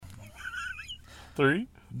3,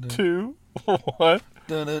 2, 1.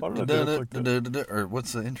 Or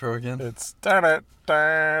what's the intro again? It's darn it,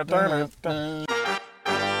 darn it.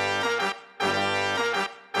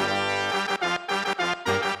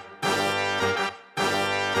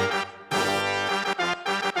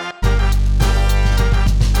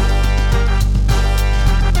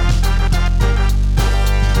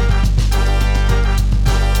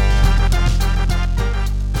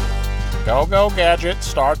 Go Gadget,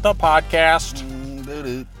 start the podcast.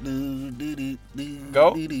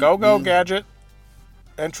 Go Gadget,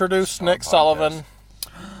 introduce Start Nic Sullivan.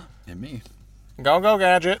 And me. Go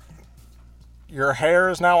Gadget, your hair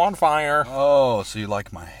is now on fire. Oh, so you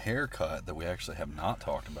like my haircut that we actually have not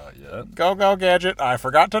talked about yet? Go Gadget, I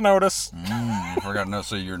forgot to notice. I forgot to know,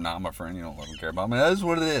 so you're not my friend, you don't care about me. That is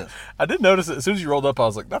what it is. I did notice it. As soon as you rolled up, I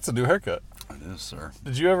was like, that's a new haircut. It is, sir.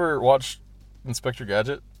 Did you ever watch Inspector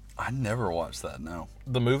Gadget? I never watched that, no.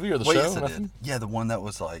 The movie or the Wait, show? yes, I Nothing? did. Yeah, the one that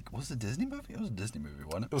was like, was it a Disney movie? It was a Disney movie,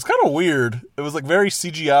 wasn't It was kind of weird. It was like very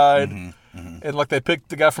CGI'd. it? And like they picked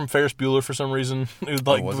the guy from Ferris Bueller for some reason. It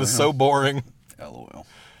was so boring. LOL.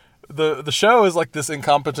 The show is like this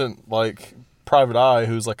incompetent like private eye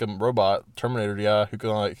who's like a robot Terminator guy who can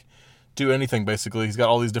like do anything basically. He's got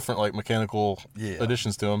all these different like mechanical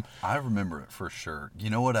additions to him. I remember it for sure. You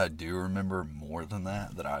know what I do remember more than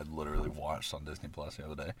that I literally watched on Disney Plus the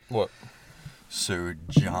other day? What? So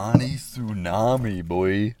Johnny Tsunami,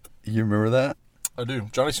 boy. You remember that? I do.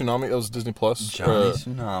 Johnny Tsunami, that was Disney Plus. Johnny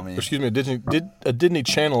Tsunami. Excuse me, a Disney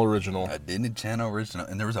Channel original. A Disney Channel original.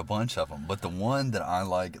 And there was a bunch of them. But the one that I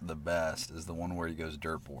like the best is the one where he goes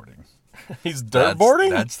dirtboarding. He's dirtboarding?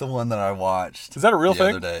 That's the one that I watched. Is that a real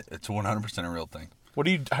thing? The other day. It's 100% a real thing. How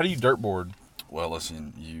do you dirtboard? Well,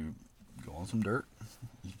 listen, you go on some dirt.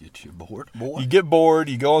 You get your board, boy. You get bored,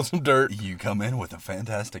 you go on some dirt. You come in with a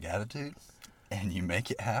fantastic attitude, and you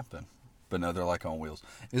make it happen. But no, they're like on wheels.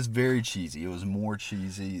 It's very cheesy. It was more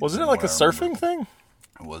cheesy. Wasn't it like a surfing thing?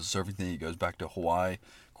 It was a surfing thing. He goes back to Hawaii.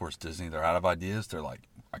 Of course, Disney, they're out of ideas. They're like,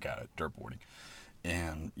 I got it, dirtboarding.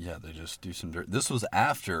 And yeah, they just do some dirt. This was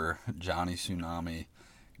after Johnny Tsunami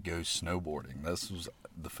goes snowboarding. This was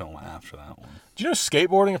the film after that one. Do you know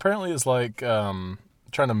skateboarding apparently is like trying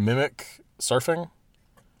to mimic surfing?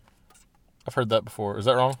 I've heard that before. Is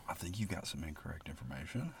that wrong? I think you got some incorrect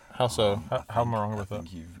information. How so? How am I wrong with that? I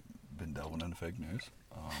think you've been delving into fake news.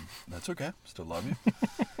 That's okay. Still love you.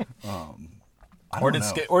 Where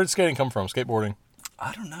did skating come from? Skateboarding?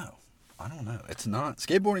 I don't know. It's not.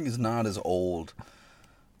 Skateboarding is not as old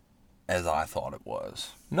as I thought it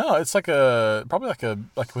was. No, it's like probably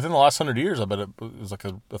like within the last 100 years. I bet it was like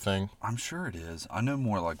a thing. I'm sure it is. I know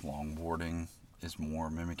more like longboarding is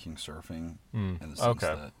more mimicking surfing in the sense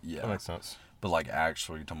that that makes sense. But like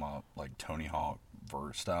actually you're talking about like Tony Hawk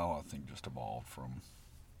vert style, I think just evolved from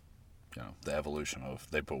the evolution of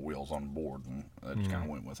they put wheels on board and they just kind of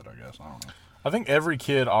went with it. I guess I don't know. I think every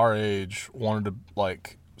kid our age wanted to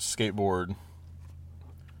like skateboard.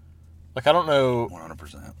 Like I don't know.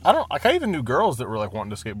 100%. I even knew girls that were like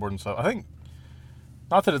wanting to skateboard and stuff. I think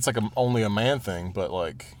not that it's like only a man thing, but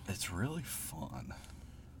like it's really fun.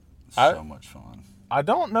 So much fun. I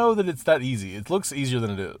don't know that it's that easy. It looks easier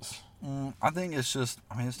than it is. I think it's just.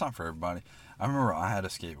 I mean, it's not for everybody. I remember I had a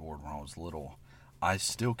skateboard when I was little. I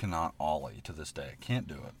still cannot ollie to this day. I can't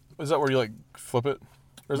do it. Is that where you like flip it?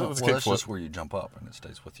 Or is it the that's just where you jump up and it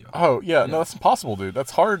stays with you. Oh, yeah. No, that's impossible, dude.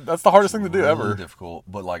 That's hard. That's the hardest thing to do ever. Really difficult.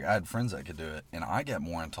 But, like, I had friends that could do it. And I get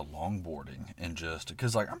more into longboarding and just...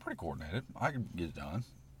 Because, like, I'm pretty coordinated. I can get it done.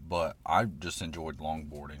 But I just enjoyed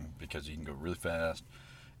longboarding because you can go really fast.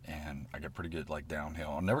 And I get pretty good, like,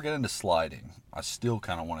 downhill. I'll never get into sliding. I still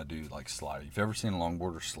kind of want to do, like, sliding. If you've ever seen a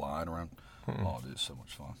longboarder slide around... Oh, dude, it's so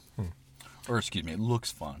much fun. Or, excuse me, it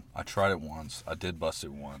looks fun. I tried it once. I did bust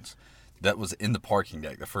it once. That was in the parking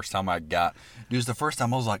deck. The first time it was the first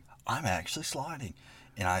time I was like, I'm actually sliding.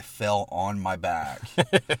 And I fell on my back.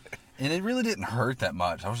 And it really didn't hurt that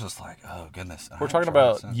much. I was just like, oh, goodness. We're talking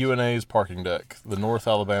about UNA's parking deck, the North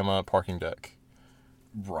Alabama parking deck.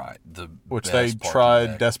 Right. Which they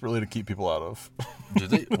tried desperately to keep people out of. Do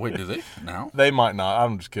they? Wait, do they? No? They might not.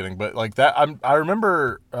 I'm just kidding. But like that, I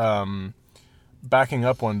remember backing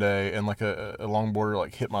up one day and like a longboarder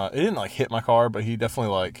like it didn't like hit my car, but he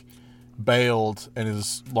definitely like bailed and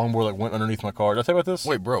his longboard like went underneath my car. Did I tell you about this?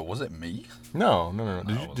 Wait, bro, was it me? No.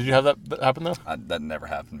 Did you have that happen though? That never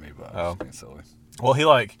happened to me, but I was being silly. Well, he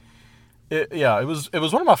like, it was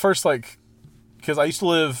one of my first like, because I used to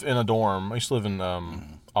live in a dorm. I used to live in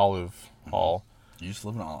Olive Hall. I used to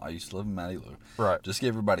live in Matty Lou. Right. Just to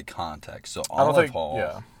give everybody context. So Olive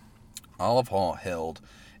Hall held,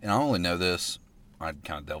 and I only know this, I'd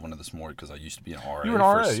kind of delve into this more because I used to be an RA. You were an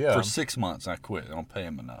RA, yeah. For 6 months, I quit. They don't pay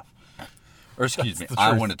him enough. Or excuse me,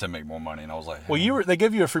 I wanted to make more money, and I was like, hey, well, they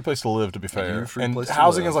gave you a free place to live, to be fair. And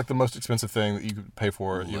housing is like the most expensive thing that you could pay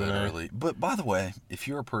for at literally. But by the way, if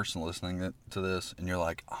you're a person listening to this and you're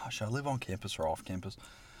like, should I live on campus or off campus?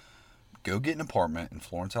 Go get an apartment in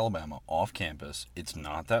Florence, Alabama, off campus. It's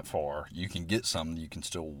not that far. You can get some. You can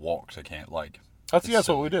still walk to camp. That's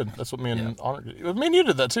what we did. That's what me and Honor did. Me and you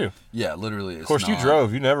did that too. Yeah, literally. Of course, you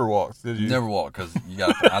drove. You never walked, did you? Never walked because you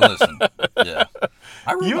got. I listened. Yeah,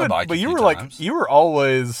 I rode my bike. But you were times. you were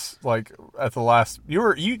always like at the last.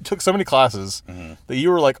 You took so many classes that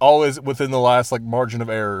you were like always within the last like margin of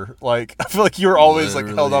error. Like I feel like you were always like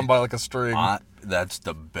held on by like a string. That's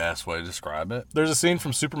the best way to describe it. There's a scene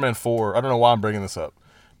from Superman 4. I don't know why I'm bringing this up.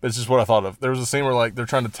 It's just what I thought of. There was a scene where like they're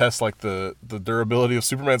trying to test like the durability of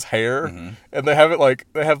Superman's hair, and they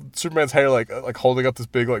have Superman's hair like holding up this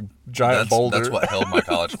big like giant boulder. That's what held my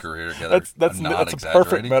college career together. that's a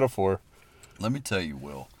perfect metaphor. Let me tell you,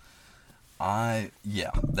 Will.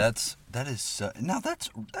 That's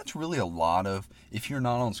really a lot of, if you're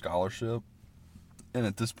not on scholarship, and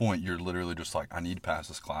at this point you're literally just like, I need to pass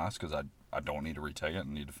this class because I don't need to retake it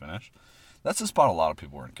and need to finish. That's the spot a lot of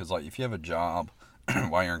people are in, because like if you have a job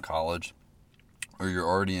while you're in college, or you're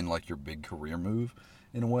already in like your big career move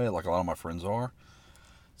in a way, like a lot of my friends are,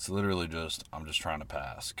 it's literally just, I'm just trying to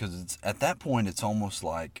pass, because it's at that point it's almost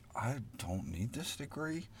like I don't need this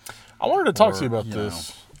degree. I wanted to talk to you about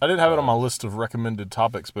this. I didn't have it on my list of recommended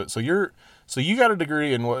topics, but so you got a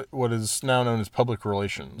degree in what is now known as public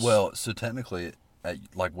relations. Well, so technically,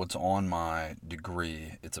 like what's on my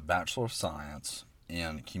degree, it's a Bachelor of Science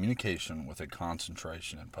in communication with a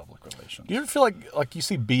concentration in public relations. Do you ever feel like you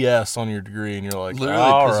see BS on your degree and you're like, literally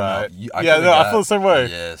all right. I feel the same way.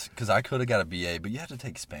 Yes, because I could have got a BA, but you have to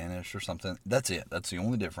take Spanish or something. That's it. That's the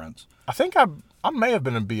only difference. I think I may have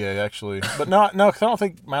been a BA actually, but no, because I don't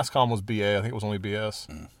think Mass Comm was BA. I think it was only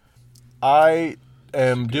BS. I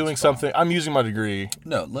am doing something. I'm using my degree.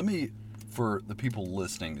 No, for the people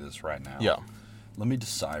listening to this right now. Yeah. Let me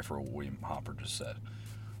decipher what William Hopper just said.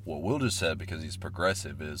 What Will just said, because he's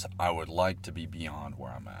progressive, is I would like to be beyond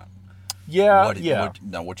where I'm at. Yeah,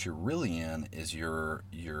 Now, what you're really in is you're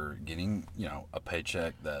getting, a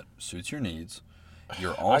paycheck that suits your needs.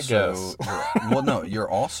 You're also, you're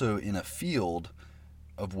also in a field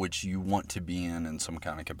of which you want to be in some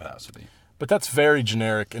kind of capacity. But that's very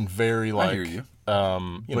generic and very like. I hear you.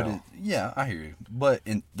 I hear you. But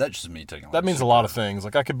that's just me taking. That means a lot of things.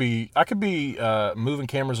 Like I could be moving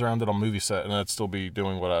cameras around at a movie set, and I'd still be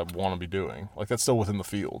doing what I want to be doing. Like that's still within the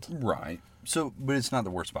field. Right. So, but it's not the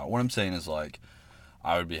worst spot. What I'm saying is like,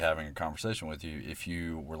 I would be having a conversation with you if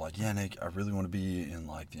you were like, yeah, Nick, I really want to be in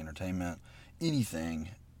like the entertainment, anything,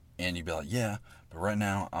 and you'd be like, yeah, but right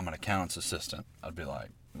now I'm an accountant's assistant. I'd be like,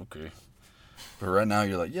 okay. But right now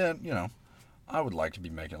you're like, yeah, I would like to be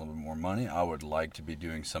making a little bit more money. I would like to be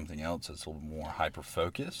doing something else that's a little more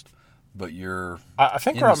hyper-focused. But I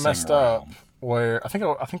think where I messed up, where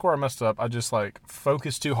I messed up, I just like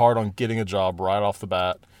focused too hard on getting a job right off the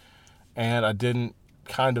bat, and I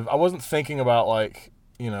wasn't thinking about like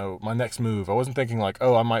my next move. I wasn't thinking like,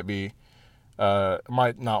 oh, I might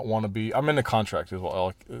not want to be. I'm in a contract as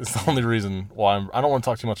well. It's the only reason why I don't want to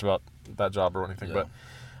talk too much about that job or anything, but.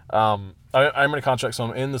 I'm in a contract, so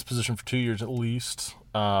I'm in this position for 2 years at least,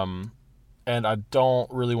 and I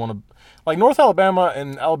don't really want to, like North Alabama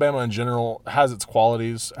and Alabama in general has its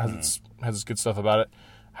qualities, has its good stuff about it.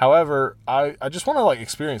 However, I just want to like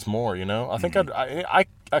experience more, I think I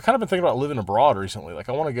kind of been thinking about living abroad recently. Like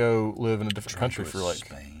I want to go live in a different country for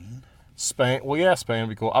like Spain. Well, yeah, Spain would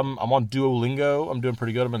be cool. I'm on Duolingo. I'm doing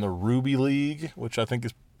pretty good. I'm in the Ruby League, which I think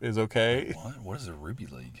is okay. What is a Ruby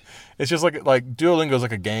League? It's just like Duolingo is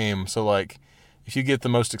like a game. So like if you get the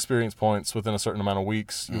most experience points within a certain amount of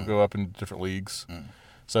weeks, you'll go up in different leagues.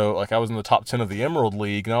 So like I was in the top 10 of the Emerald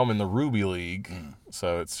League. Now I'm in the Ruby League.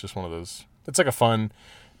 So it's just one of those. It's like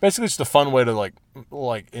basically just a fun way to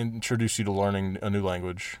like introduce you to learning a new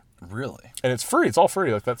language. Really? And it's free. It's all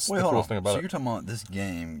free. Like that's the coolest thing about it. So you're talking about this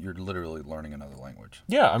game, you're literally learning another language.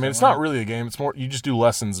 Yeah, I mean it's not really a game. It's more you just do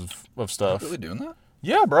lessons of stuff. You're really doing that?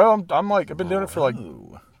 Yeah, bro. I've been doing it for like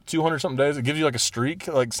 200 something days. It gives you like a streak,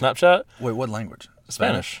 like Snapchat. Wait, what language?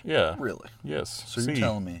 Spanish. Yeah. Really? Yes. So you're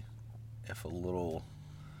telling me if a little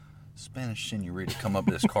Spanish senorita come up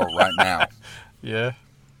to this car right now. Yeah.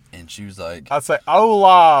 And she was like... I'd say,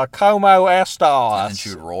 hola, como estas? And she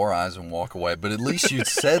would roll her eyes and walk away. But at least you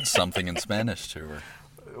said something in Spanish to her.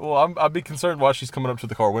 Well, I'd be concerned why she's coming up to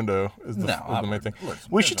the car window is the main thing. Listen,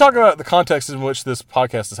 we should talk about the context in which this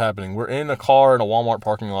podcast is happening. We're in a car in a Walmart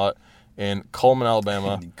parking lot in Coleman,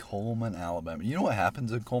 Alabama. In Coleman, Alabama. You know what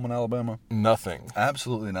happens in Coleman, Alabama? Nothing.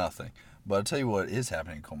 Absolutely nothing. But I'll tell you what is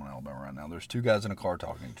happening in Coleman, Alabama right now. There's 2 guys in a car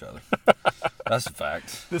talking to each other. That's a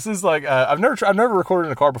fact. This is like I've never recorded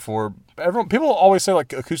in a car before. People always say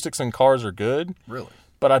like acoustics in cars are good. Really?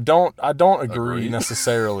 But I don't agree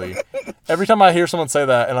necessarily. Every time I hear someone say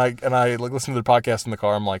that and I like listen to the podcast in the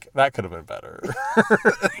car, I'm like, that could have been better.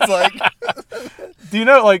 It's like, do you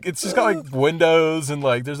know, like, it's just got like windows and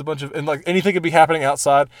like there's a bunch of, and like anything could be happening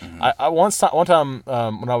outside. Mm-hmm. I one time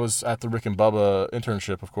when I was at the Rick and Bubba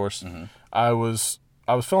internship, of course, Mm-hmm. I was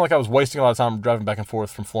feeling like I was wasting a lot of time driving back and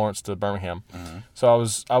forth from Florence to Birmingham. Mm-hmm. So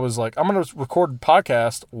I was like, I'm gonna record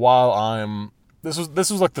podcast while I'm. This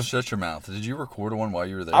was like the. Shut your mouth. Did you record one while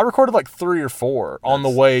you were there? I recorded like 3 or 4 on the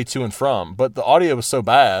way to and from, but the audio was so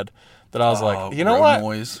bad that I was like, you know road what?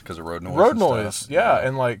 Noise, because of road noise. Road and noise, stuff. yeah,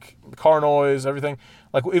 and like car noise, everything.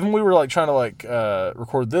 Like even we were like trying to like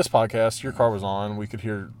record this podcast. Your car was on. We could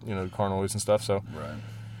hear car noise and stuff. So Right.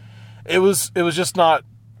 it was just not.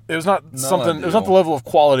 It was not something. It was not the level of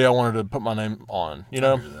quality I wanted to put my name on. You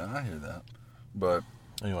know. I hear that. But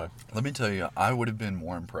anyway, let me tell you, I would have been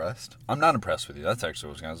more impressed. I'm not impressed with you. That's actually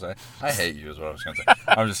what I was going to say. I hate you is what I was going to say.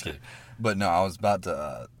 I'm just kidding. But no, I was about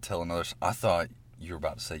to tell another. I thought you were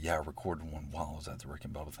about to say, yeah, I recorded one while I was at the Rick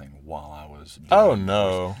and Bubba thing while I was doing oh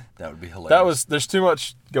no, that would be hilarious. there's too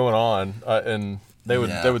much going on, and they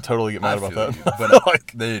would totally get mad about that. You, but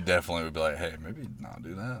like, they definitely would be like, hey, maybe not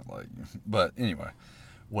do that. Like, but anyway.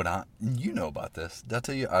 You know about this. Did I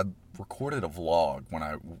tell you I recorded a vlog when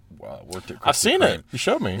I worked at Krispy I've seen Kreme. it. You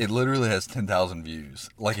showed me. It literally has 10,000 views.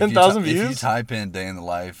 Like 10,000 views? If you type in day in the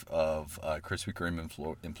life of a Krispy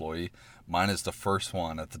Kreme employee, mine is the first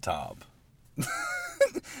one at the top.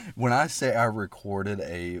 When I say I recorded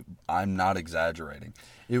I'm not exaggerating.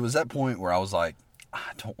 It was that point where I was like,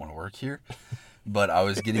 I don't want to work here. But I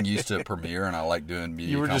was getting used to Premiere and I like doing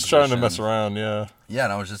media. You were just trying to mess around, yeah. Yeah,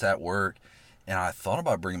 and I was just at work. And I thought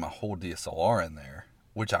about bringing my whole DSLR in there,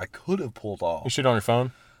 which I could have pulled off. You shoot on your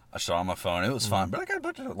phone? I shot on my phone. It was fine. But I got a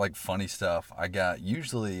bunch of, like, funny stuff. I got,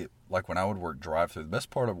 usually, like, when I would work drive-thru, the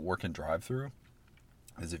best part of working drive-thru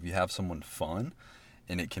is if you have someone fun,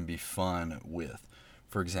 and it can be fun with.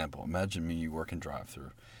 For example, imagine me, you working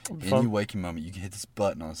drive-thru. Any waking moment, you can hit this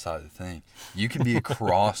button on the side of the thing. You can be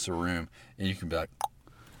across the room, and you can be like,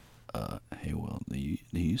 hey, Will, do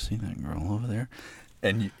you see that girl over there?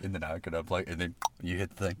 And then I could up and then you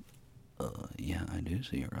hit the thing. Yeah, I do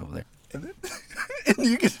see her over there. And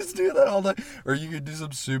you could just do that all day. Or you could do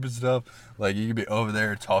some stupid stuff. Like you could be over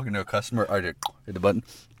there talking to a customer. I just hit the button.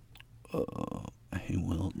 Hey,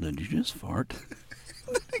 Will, did you just fart?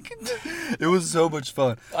 It was so much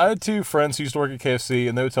fun. I had 2 friends who used to work at KFC,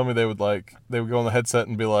 and they would tell me they would go on the headset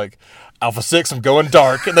and be like, Alpha 6, I'm going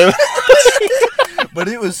dark. And they would But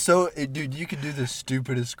it was dude, you could do the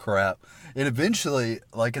stupidest crap. And eventually,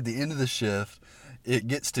 like at the end of the shift, it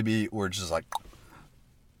gets to be where it's just like,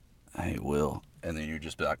 hey, Will. And then you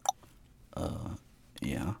just be like,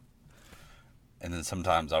 yeah. And then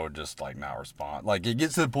sometimes I would just like not respond. Like it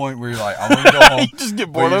gets to the point where you're like, I want to go home. You just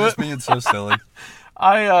get bored of it. Just being so silly.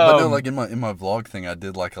 But no, like in my vlog thing, I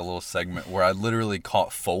did like a little segment where I literally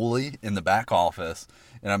caught Foley in the back office,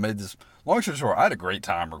 and I made this. Long story short, I had a great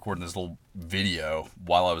time recording this little video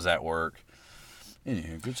while I was at work.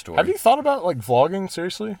 Anywho, good story. Have you thought about like vlogging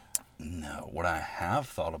seriously? No, what I have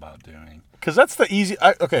thought about doing. Because that's the easy.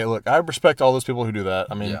 Okay, look, I respect all those people who do that.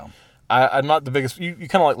 I mean, yeah. I'm not the biggest. You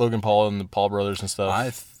kind of like Logan Paul and the Paul brothers and stuff.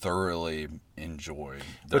 I thoroughly enjoy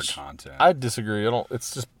their content. I disagree. I don't.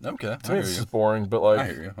 It's just okay. To me, it's just boring. But like, I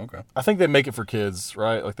hear you. Okay. I think they make it for kids,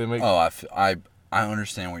 right? Like they make. Oh, I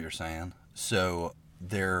understand what you're saying. So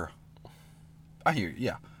I hear you.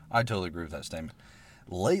 Yeah, I totally agree with that statement.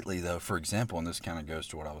 Lately, though, for example, and this kind of goes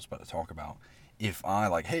to what I was about to talk about. If I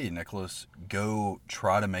like, hey, Nicholas, go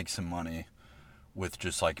try to make some money with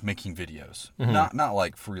just like making videos, not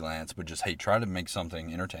like freelance, but just hey, try to make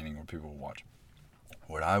something entertaining where people will watch.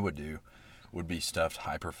 What I would do would be stuff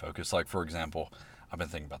hyper focused. Like for example, I've been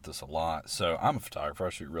thinking about this a lot. So I'm a photographer. I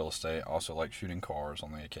shoot real estate. I also like shooting cars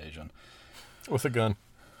on the occasion with a gun.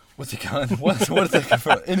 With the gun.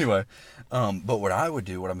 What anyway, but what I would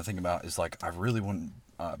do, what I'm thinking about is like I've really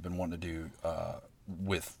been wanting to do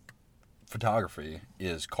with photography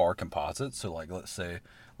is car composites. So like let's say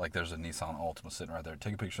like there's a Nissan Altima sitting right there.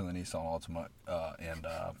 Take a picture of the Nissan Altima and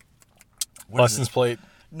license plate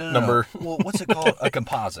number. No. Well, what's it called? A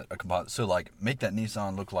composite. So like make that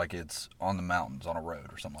Nissan look like it's on the mountains on a road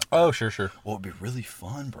or something like that. Oh, sure. What would be really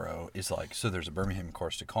fun, bro, is like so there's a Birmingham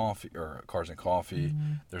Cars and Coffee.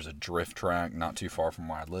 Mm-hmm. There's a drift track not too far from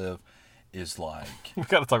where I live. Is like we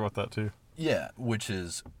got to talk about that too. Yeah, which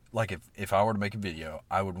is like if I were to make a video,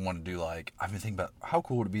 I would want to do like, I've been thinking about how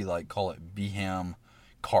cool would it be, like call it Beham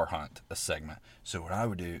Car Hunt, a segment. So what I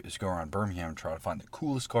would do is go around Birmingham and try to find the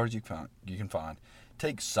coolest cars you can find,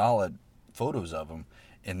 take solid photos of them,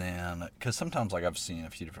 and then, because sometimes like I've seen a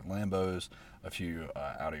few different Lambos, a few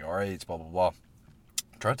Audi R8s, blah, blah, blah.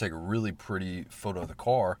 Try to take a really pretty photo of the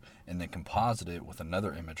car and then composite it with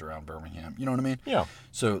another image around Birmingham. You know what I mean? Yeah.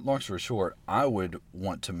 So long story short, I would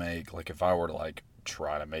want to make, like if I were to like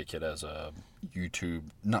try to make it as a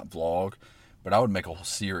YouTube, not vlog, but I would make a whole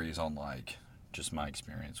series on like just my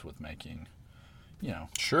experience with making,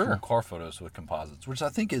 sure, cool car photos with composites, which I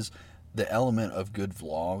think is the element of good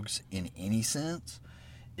vlogs in any sense,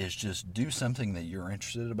 is just do something that you're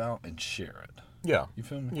interested about and share it. Yeah. You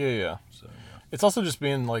feel me? Yeah. So, yeah. It's also just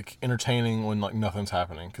being like entertaining when like nothing's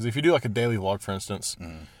happening. Because if you do like a daily vlog, for instance,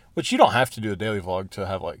 which you don't have to do a daily vlog to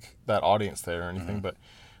have like that audience there or anything, but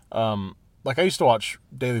like I used to watch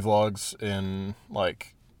daily vlogs in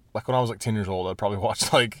like when I was like 10 years old, I'd probably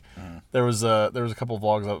watch like there was a couple of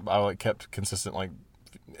vlogs that I like kept consistent, like,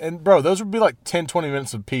 and bro, those would be like 10, 20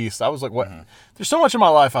 minutes of piece. I was like, what? There's so much of my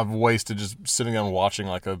life I've wasted just sitting down and watching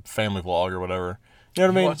like a family vlog or whatever. You know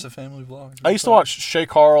what I mean? Watch a family vlog? I used to watch Shay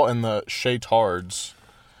Carl and the Shay Tards,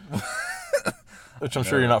 which I'm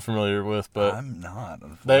sure you're not familiar with, but I'm not,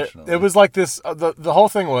 unfortunately. it was like this, the whole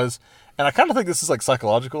thing was, and I kind of think this is like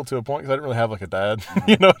psychological to a point because I didn't really have like a dad.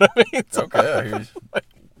 You know what I mean? So okay, I hear you.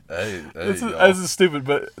 Hey, this is stupid,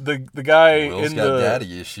 but the guy Will's in got the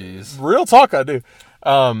daddy issues. Real talk, I do.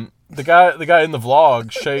 The guy in the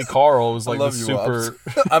vlog, Shay Carl, was like I the love you, super.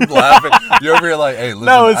 I'm laughing. You're over here like, hey, listen.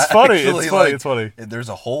 No, it's funny. Actually, It's funny. like, it's funny. There's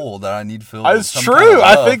a hole that I need filled. It's true.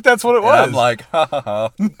 I think that's what it was. And I'm like, ha ha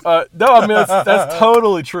ha. No, I mean that's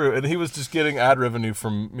totally true. And he was just getting ad revenue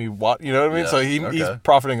from me. What, you know what I mean? Yeah, So he's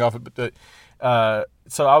profiting off it. But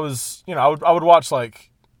so I was, I would watch like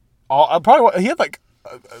he had like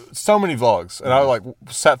so many vlogs, and I like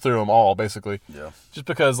sat through them all basically. Yeah. Just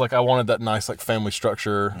because like I wanted that nice like family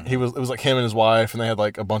structure. It was like him and his wife, and they had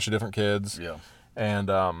like a bunch of different kids. Yeah. And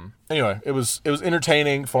anyway, it was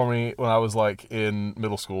entertaining for me when I was like in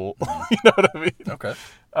middle school. You know what I mean? Okay.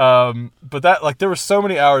 But that like there were so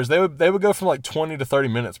many hours. They would go from like 20 to 30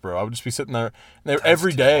 minutes, bro. I would just be sitting there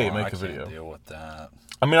every day make a video. I can't deal with that.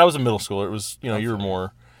 I mean, I was a middle schooler. It was, you were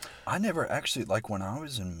more. I never actually, like when I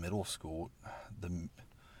was in middle school,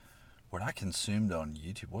 what I consumed on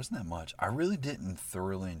YouTube wasn't that much. I really didn't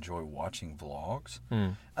thoroughly enjoy watching vlogs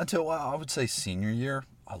until I would say senior year.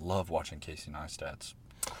 I love watching Casey Neistat's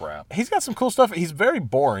crap. He's got some cool stuff. He's very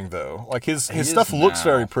boring though. Like his stuff looks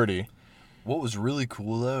very pretty. What was really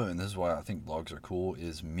cool though, and this is why I think vlogs are cool,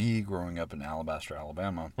 is me growing up in Alabaster,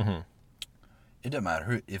 Alabama. It doesn't matter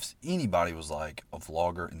who. If anybody was like a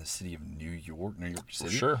vlogger in the city of New York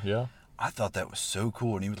City, Sure, yeah. I thought that was so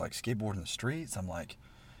cool, and he would like skateboard in the streets. I'm like,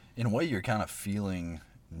 in a way, you're kind of feeling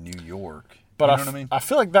New York. But you know what I mean? I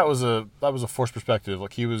feel like that was a forced perspective.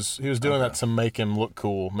 Like he was doing that to make him look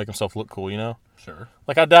cool, make himself look cool. You know? Sure.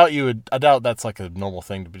 Like I doubt that's like a normal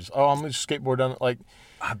thing to be just. Oh, I'm gonna just skateboard down. Like,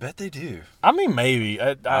 I bet they do. I mean, maybe.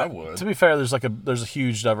 I would. To be fair, there's a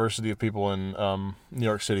huge diversity of people in New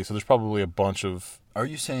York City, so there's probably a bunch of. Are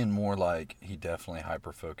you saying more like he definitely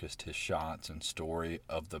hyper-focused his shots and story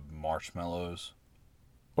of the marshmallows?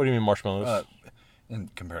 What do you mean marshmallows?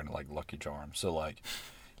 And comparing to like Lucky Charms. So like,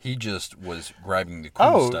 he just was grabbing the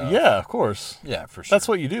cool stuff. Oh, yeah, of course. Yeah, for sure. That's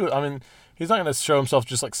what you do. I mean, he's not going to show himself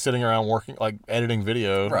just like sitting around working, like editing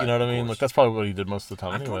video. Right, you know what I mean? course. Like that's probably what he did most of the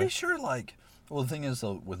time I'm anyway. pretty sure like, well, the thing is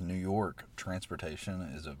though, with New York, transportation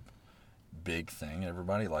is a big thing.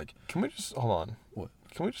 Everybody like. Can we just hold on? What?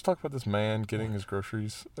 Can we just talk about this man getting his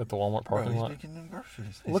groceries at the Walmart parking lot? He's getting them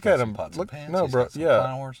groceries. Look at him. Pots Look, and pans. no, He's bro. got some Yeah,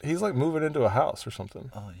 flowers. he's like moving into a house or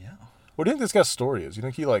something. Oh yeah. What do you think this guy's story is? You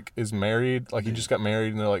think he like is married? Like he just got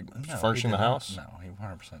married and they're like No, furnishing he the did not. house? No, he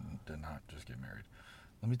 100% did not just get married.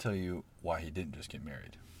 Let me tell you why he didn't just get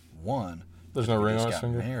married. One, There's if no he ring just on his got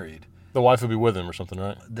finger? married, The wife would be with him or something,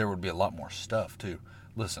 right? there would be a lot more stuff too.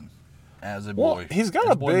 Listen, as a Well, boy, he's got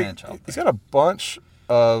as a boy big. man child He's thing, got a bunch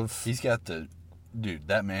of. He's got the. Dude,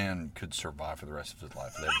 that man could survive for the rest of his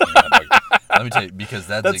life with everything in that buggy. Let me tell you, because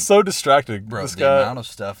That's so distracting, bro. This The guy, amount of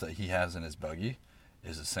stuff that he has in his buggy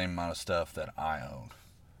is the same amount of stuff that I own.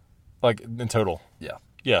 like in total. Yeah,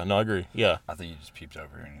 Yeah, no, I agree. Yeah. I think he just peeped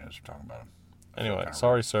over here and he knows we're talking about him. Anyway,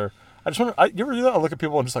 sorry, sir. I just want to. You ever do that? I look at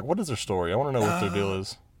people and just like, what is their story? I want to know what their deal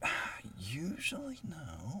is. Usually,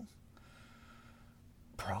 no.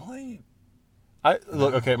 Probably.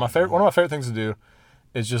 Look. Okay, one of my favorite things to do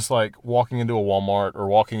is just like walking into a Walmart or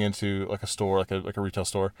walking into like a store, like a retail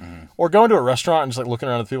store, or going to a restaurant and just like looking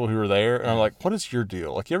around at the people who are there. And I'm like, what is your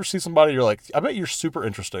deal? Like, you ever see somebody, you're like, I bet you're super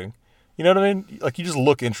interesting. You know what I mean? Like, you just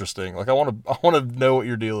look interesting. Like, I want to know what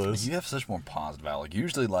your deal is. You have such more positive outlook.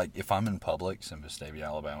 Usually, like, if I'm in public, in Vestavia,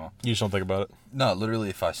 Alabama. You just don't think about it? No, literally,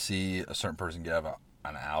 if I see a certain person get out of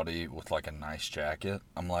an Audi with, like, a nice jacket,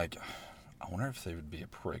 I'm like, I wonder if they would be a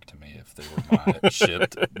prick to me if they were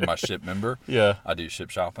my ship member. Yeah. I do ship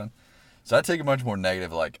shopping. So I take it much more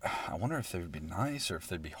negative, like, I wonder if they would be nice or if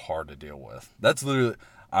they'd be hard to deal with.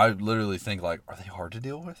 I literally think, like, are they hard to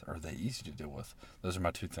deal with or are they easy to deal with? Those are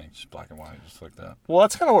my two things, black and white, just like that. Well,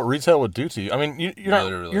 that's kind of what retail would do to you. I mean,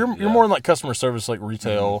 you're more in like customer service, like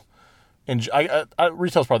retail, and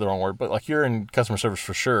retail's probably the wrong word, but like you're in customer service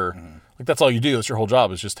for sure. Like that's all you do. That's your whole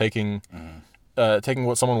job is just taking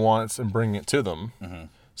what someone wants and bringing it to them.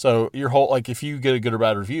 So your whole, like, if you get a good or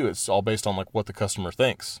bad review, it's all based on like what the customer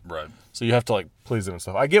thinks. Right. So you have to like please them and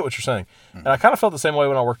stuff. I get what you're saying, and I kind of felt the same way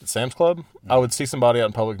when I worked at Sam's Club. I would see somebody out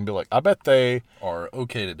in public and be like, I bet they are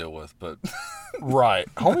okay to deal with, but right.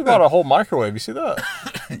 Homie bought a whole microwave. You see that?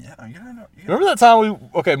 Yeah, I know. Remember that time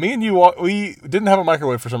me and you, we didn't have a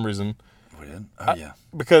microwave for some reason. We didn't? Oh, yeah.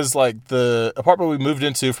 Because, like, the apartment we moved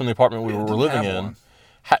into from the apartment we were living in,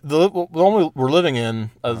 the one we were living in,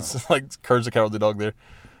 like, Courage the Cowardly Dog there.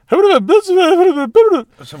 The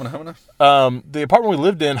apartment we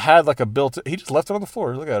lived in had, like, he just left it on the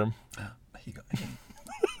floor. Look at him. He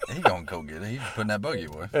gonna go get it. He's putting that buggy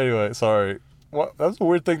away. Anyway, sorry. That was a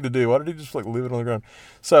weird thing to do. Why did he just, like, leave it on the ground?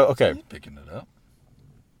 So, okay. He's picking it up.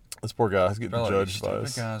 This poor guy is getting judged by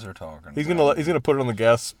us. Guys are talking. He's gonna put it on the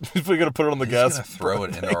gas. He's gonna put it on the gas. He's gonna throw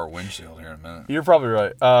it into our windshield here in a minute. You're probably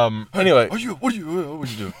right. Anyway, what you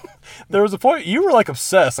do? There was a point you were like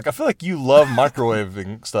obsessed. Like I feel like you love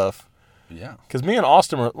microwaving stuff. Yeah. Because me and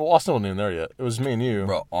Austin Austin wasn't even there yet. It was me and you.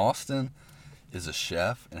 Bro, Austin is a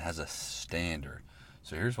chef and has a standard.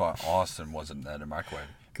 So here's why Austin wasn't at a microwave.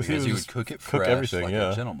 Because he would cook it fresh like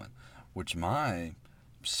a gentleman. Which my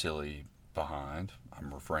silly behind,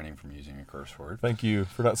 I'm refraining from using a curse word. Thank you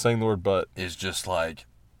for not saying the word but. Is just like,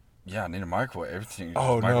 yeah, I need a microwave. Everything.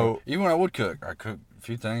 Oh, no. Even when I would cook, I cook a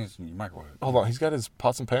few things and you microwave. Hold on. He's got his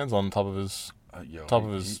pots and pans on top of his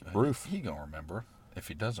roof. He gonna remember. If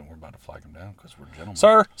he doesn't, we're about to flag him down because we're gentlemen.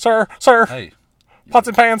 Sir. Hey. Pots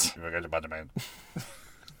and pans. I got your pots and pans.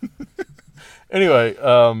 Anyway,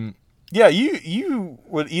 yeah, you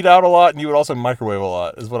would eat out a lot and you would also microwave a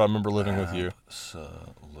lot is what I remember living with you. Absolutely.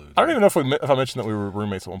 I don't even know if I mentioned that we were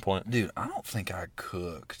roommates at one point. Dude, I don't think I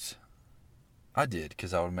cooked. I did,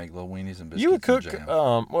 because I would make little weenies and biscuits. You would cook,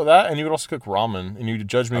 that, and you would also cook ramen, and you would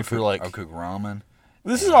judge me for like. I would cook ramen.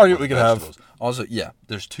 This is an argument we could have. Also, yeah,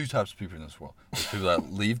 there's two types of people in this world. There's people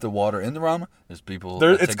that leave the water in the ramen. There's people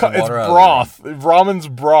that take the water out broth. Of the ramen. Ramen's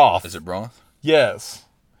broth. Is it broth? Yes.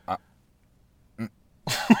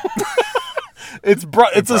 It's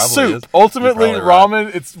a soup. Is. Ultimately, ramen.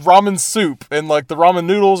 Right. It's ramen soup, and like the ramen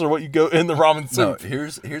noodles are what you go in the ramen soup. No,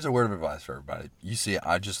 here's a word of advice for everybody. You see,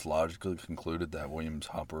 I just logically concluded that Williams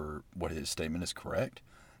Hopper, what his statement is correct.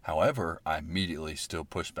 However, I immediately still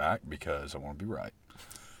push back because I want to be right.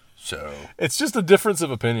 So it's just a difference of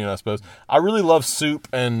opinion, I suppose. I really love soup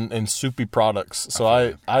and soupy products, so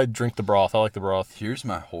I drink the broth. I like the broth. Here's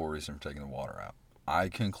my whole reason for taking the water out. I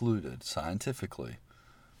concluded scientifically.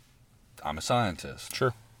 I'm a scientist.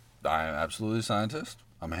 Sure. I am absolutely a scientist.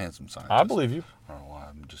 I'm a handsome scientist. I believe you. I don't know why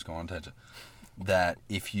I'm just going on tangent. That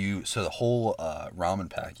so the whole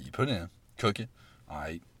ramen packet you put in, cook it,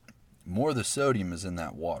 more of the sodium is in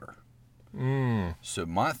that water. So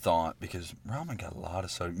my thought, because ramen got a lot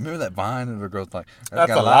of sodium. Remember that Vine of a girl's like, that's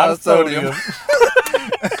got a lot of sodium.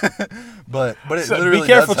 but it literally be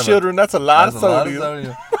careful, children. That's a lot of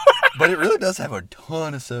sodium. But it really does have a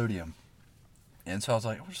ton of sodium. And so I was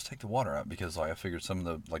like, we'll just take the water out because like I figured some of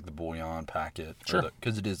the like the bouillon packet, sure,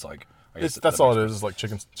 because it is like that's all it is. Is like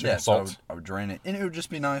chicken salt. So I would drain it, and it would just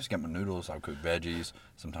be nice. Get my noodles. I would cook veggies.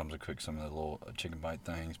 Sometimes I cook some of the little chicken bite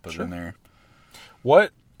things. Put it in there.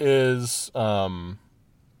 What is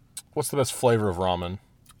what's the best flavor of ramen?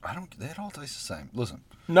 They all taste the same. Listen.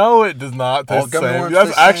 No, it does not taste the same.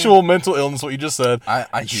 That's actual mental illness, what you just said.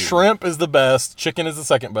 I Shrimp is the best. Chicken is the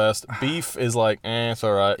second best. Beef is like, it's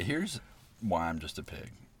all right. Here's why I'm just a pig.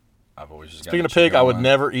 I've always just Speaking of pig, I would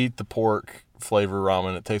never eat the pork flavor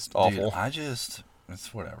ramen. It tastes awful. Dude,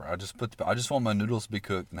 it's whatever. I just want my noodles to be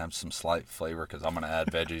cooked and have some slight flavor because I'm going to add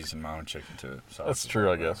veggies and my own chicken to it. So that's true,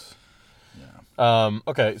 I guess. Yeah.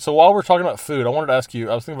 Okay, so while we're talking about food, I wanted to ask you,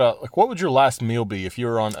 I was thinking about, like, what would your last meal be if you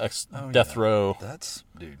were on death row?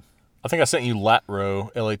 Dude. I think I sent you lat row,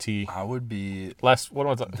 LAT. I would be what am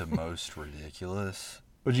I talking? The most ridiculous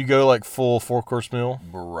Would you go like full 4-course meal?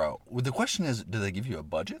 Bro. Well, the question is, do they give you a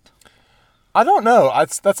budget? I don't know.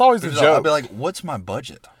 That's always the joke. I'd be like, what's my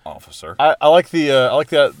budget, officer? I like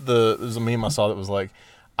there's a meme I saw that was like,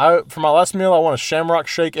 for my last meal I want a shamrock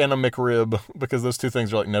shake and a McRib because those two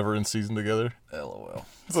things are like never in season together. LOL.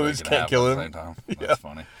 So they just can't kill him. At the same time. That's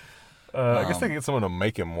funny. I guess they can get someone to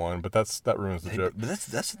make him one, but that ruins the joke. But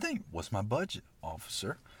that's the thing. What's my budget,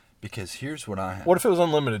 officer? Because here's what I have. What if it was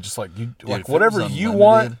unlimited? Just like Dude, whatever you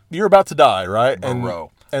want, you're about to die, right?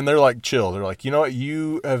 Bro. And they're like chill. They're like, you know what?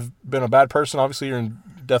 You have been a bad person. Obviously, you're in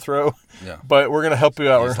death row. Yeah. But we're gonna help you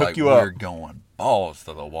out. We're gonna hook you up. We're going balls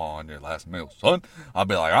to the wall on your last meal, son. I'll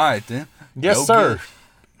be like, all right then. Yes, Go sir.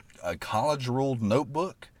 Get a college-ruled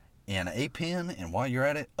notebook and a pen, and while you're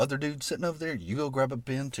at it, other dude sitting over there, you go grab a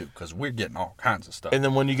pen too, because we're getting all kinds of stuff. And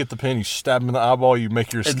then when you get the pen, you stab him in the eyeball. You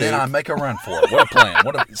make your escape. And then I make a run for it. What a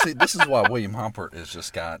plan. See, this is why William Hopper has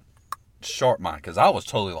just got sharp mind, because I was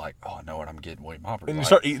totally like, oh, I know what I'm getting William Hopper. And you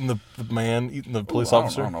start eating the police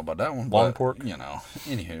officer. I don't know about that one. Long pork.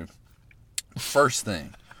 Anywho. First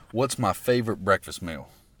thing, what's my favorite breakfast meal?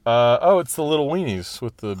 It's the little weenies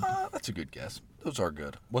with the... That's a good guess. Those are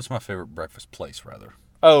good. What's my favorite breakfast place, rather?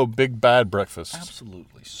 Oh, Big Bad Breakfast.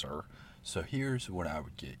 Absolutely, sir. So here's what I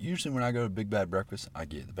would get. Usually when I go to Big Bad Breakfast, I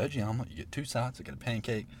get the veggie omelet, you get 2 sides, I get a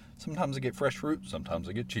pancake. Sometimes I get fresh fruit, sometimes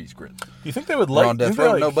I get cheese grits. Do you think they would on death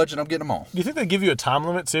row, no budget, I'm getting them all. Do you think they give you a time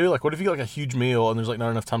limit too? Like, what if you get like a huge meal and there's like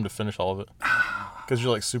not enough time to finish all of it? Because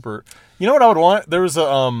you're like super... You know what I would want? There was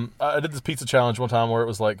I did this pizza challenge one time where it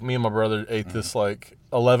was like me and my brother ate this like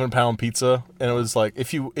 11-pound pizza, and it was like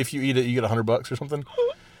if you eat it, you get $100 or something.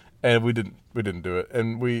 And we didn't do it.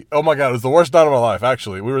 And oh my God, it was the worst night of my life,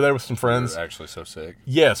 actually. We were there with some friends. You were actually so sick.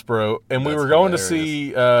 Yes, bro. And we were going hilarious. to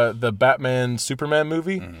see the Batman Superman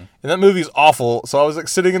movie. Mm-hmm. And that movie's awful. So I was like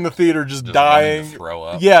sitting in the theater just dying. Wanting to throw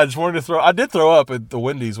up. Yeah, I just wanted to throw. I did throw up at the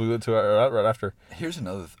Wendy's we went to right after. Here's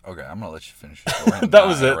another. Okay, I'm gonna let you finish your story. That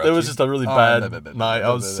was it. It was just a really bad night.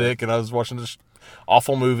 I was bad. sick and I was watching this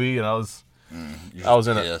awful movie and I was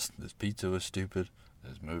in it. This pizza was stupid.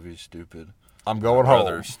 This movie's stupid. I'm going home.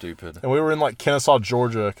 Brother's stupid. And we were in like Kennesaw,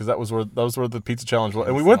 Georgia, because that was where the pizza challenge was,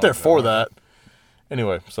 and we went there for that.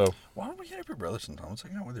 Anyway, so why don't we hit up your brother sometime? Let's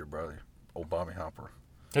hang out with your brother, old Bobby Hopper.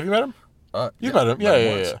 Have you met him? You met him?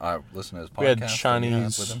 Yeah. I listened to his podcast. We had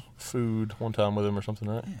Chinese food one time with him or something,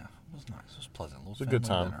 right? Yeah, it was nice. It was pleasant. It was a good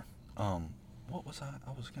time. Dinner. What was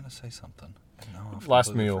I was gonna say something. No,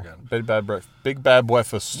 last meal, Big Bad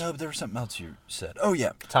Breakfast. No, but there was something else you said. Oh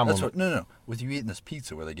yeah, No. With you eating this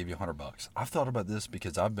pizza where they give you $100, I've thought about this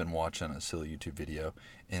because I've been watching a silly YouTube video,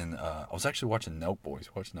 and I was actually watching Nelk Boys.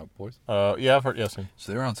 Watch Nelk Boys? Yeah, I've heard. Yes.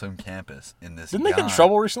 So they were on some campus, and this didn't they get in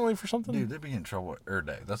trouble recently for something? Dude, they'd be in trouble every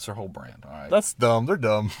day. That's their whole brand. All right. That's dumb. They're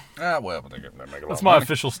dumb. Well, but they make a lot. That's my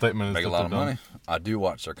official statement. Make a lot of money. I do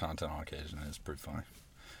watch their content on occasion, and it's pretty funny.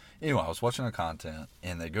 Anyway, I was watching their content,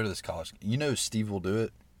 and they go to this college. You know Steve Will Do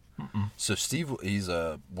It? Mm-mm. So Steve, he's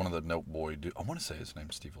one of the Note Boy dude. I want to say his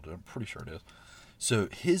name's Steve Will Do It. I'm pretty sure it is. So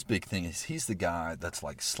his big thing is he's the guy that's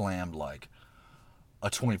like slammed like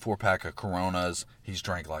a 24-pack of Coronas. He's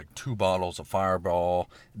drank like 2 bottles of Fireball.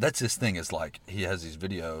 That's his thing. Is like he has these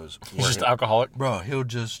videos. He's just alcoholic? Bro, he'll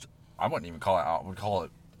just... I wouldn't even call it... I would call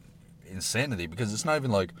it insanity because it's not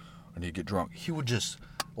even like I need to get drunk. He would just...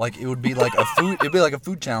 Like, it would be like a food... It'd be like a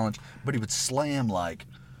food challenge, but he would slam, like,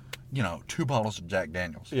 2 bottles of Jack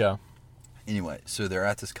Daniels. Yeah. Anyway, so they're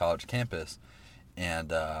at this college campus,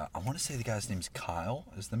 and I want to say the guy's name's Kyle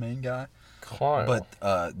is the main guy. Kyle.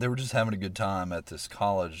 But they were just having a good time at this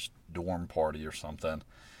college dorm party or something,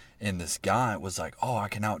 and this guy was like, oh, I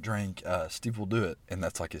can outdrink Steve Will Do It, and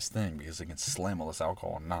that's, like, his thing, because he can slam all this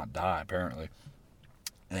alcohol and not die, apparently.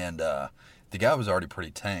 And the guy was already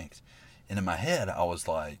pretty tanked. And in my head, I was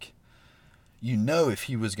like, if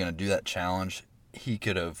he was going to do that challenge, he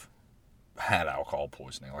could have had alcohol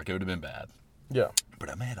poisoning. Like, it would have been bad. Yeah. But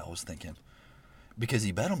in my head, I was thinking, because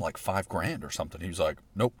he bet him like $5,000 or something. He was like,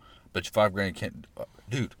 nope, bet you $5,000 you can't.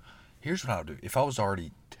 Dude, here's what I would do. If I was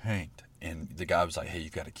already tanked and the guy was like, hey,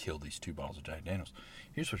 you've got to kill these 2 bottles of Jack Daniels.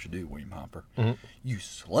 Here's what you do, William Hopper. Mm-hmm. You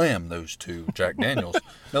slam those 2 Jack Daniels.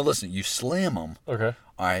 No, listen, you slam them. Okay.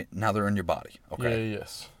 All right, now they're in your body. Okay. Yeah,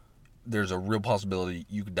 yes. There's a real possibility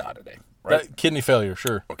you could die today, right? Kidney failure,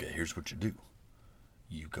 sure. Okay, here's what you do.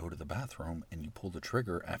 You go to the bathroom and you pull the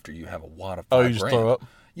trigger after you have a wad of $5,000. Oh, you just throw up?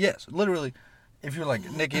 Yes, literally. If you're like,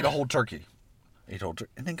 Nick, eat a whole turkey.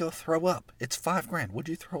 And then go throw up. It's $5,000. Would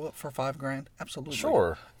you throw up for $5,000? Absolutely.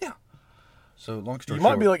 Sure. Yeah. So long story short. You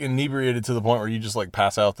might be like inebriated to the point where you just like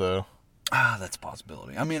pass out though. That's a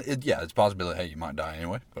possibility. I mean, it's a possibility. Hey, you might die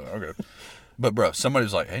anyway, but okay. But bro, somebody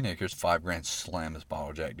was like, hey Nick, here's $5,000, slam this bottle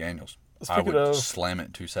of Jack Daniels. I would slam it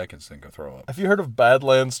in 2 seconds and go throw up. Have you heard of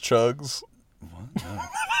Badlands Chugs? What? No.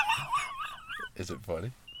 Is it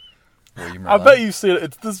funny? I bet you've seen it.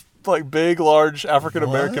 It's this like big, large African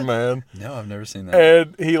American man. No, I've never seen that.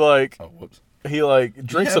 And he like, whoops. He like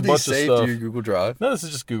drinks a bunch of stuff. To your Google Drive? No, this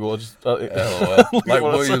is just Google. Just like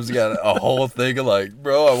William's got a whole thing of like,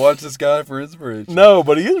 bro, I watched this guy for inspiration. No,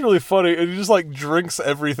 but he is really funny, and he just like drinks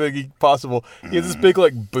everything possible. He has this big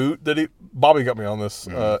like boot that Bobby got me on this.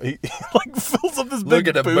 He like fills up this big boot. Look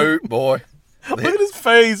at the boot, boy. Look at his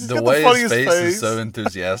face. He's got the funniest his face is so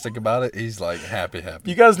enthusiastic about it. He's like happy.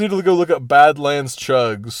 You guys need to go look up Badlands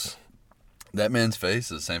Chugs. That man's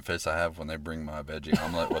face is the same face I have when they bring my veggie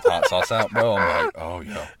omelet with hot sauce out, bro. I'm like, oh,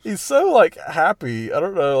 yeah. He's so, like, happy. I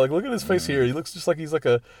don't know. Like, look at his face here. He looks just like he's, like,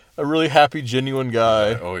 a really happy, genuine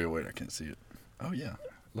guy. Oh, yeah, wait. I can't see it. Oh, yeah.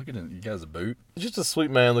 Look at him. You guys a boot? He's just a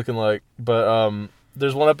sweet man looking like. But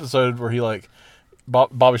there's one episode where he, like,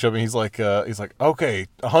 Bobby showed me. He's like, okay,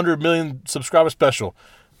 100 million subscriber special.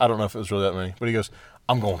 I don't know if it was really that many. But he goes,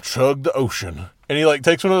 I'm going to chug the ocean. And he, like,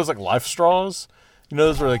 takes one of those, like, life straws. You know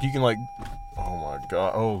those where, like, you can, like... Oh, my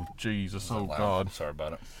God. Oh, Jesus. Oh, God. Sorry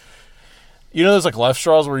about it. You know those, like, life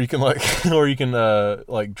straws where you can, like,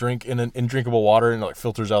 like, drink in indrinkable water and it, like,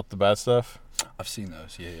 filters out the bad stuff? I've seen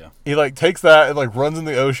those. Yeah. He, like, takes that and, like, runs in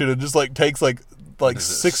the ocean and just, like, takes, like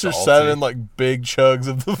 6 or 7, like, big chugs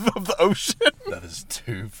of the ocean. That is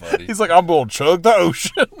too funny. He's like, I'm going to chug the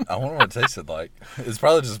ocean. I wonder what it tasted like. It's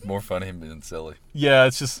probably just more funny him being silly. Yeah,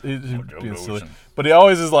 it's just being silly. But he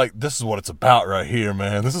always is like, this is what it's about right here,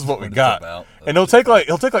 man. This is what we got. And he'll take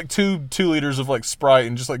like 2 liters of like Sprite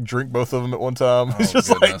and just like drink both of them at one time. He's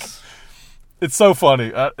just like, it's so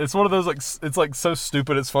funny. It's one of those like, it's like so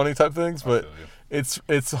stupid it's funny type things, but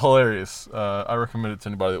it's hilarious. I recommend it to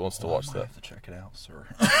anybody that wants to watch that. I have to check it out, sir.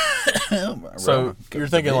 So you're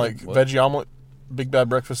thinking like veggie omelet, big bad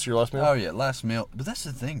breakfast, your last meal? Oh yeah, last meal. But that's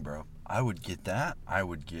the thing, bro. I would get that. I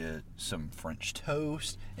would get some French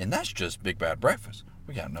toast, and that's just big bad breakfast.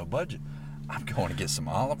 We got no budget. I'm going to get some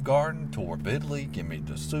Olive Garden, Tor Vidley, give me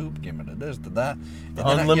the soup, give me the this, the that. The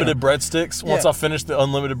unlimited breadsticks. Once I finish the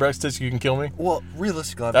unlimited breadsticks, you can kill me. Well,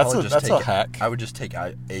 realistically, that's a hack. I would just take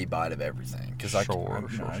a bite of everything because I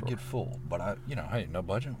get full. But hey, no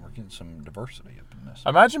budget. We're getting some diversity up in this.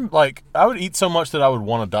 Imagine like I would eat so much that I would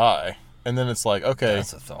want to die, and then it's like okay,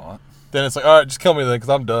 that's a thought. Then it's like all right, just kill me then because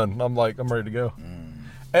I'm done. I'm ready to go.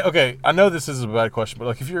 Okay, I know this is a bad question, but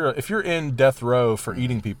like if you're in death row for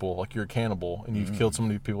eating people, like you're a cannibal and you've killed so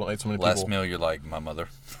many people and ate so many people. Last meal, you're like my mother.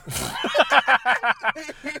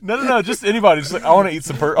 No, just anybody. Just like I want to eat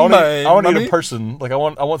some. I want to eat a person. Like I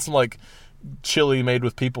want some like chili made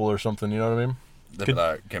with people or something. You know what I mean? They'd be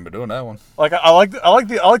like, can't be doing that one. Like I like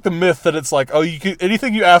the myth that it's like, oh, you can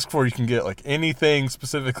anything you ask for, you can get. Like anything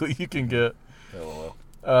specifically, you can get. LOL.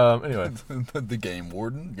 Anyway, the game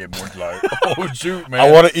warden's like, oh shoot, man!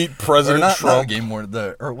 I want to eat President Trump. Not game warden,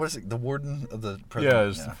 what is it? The warden of the president. Yeah,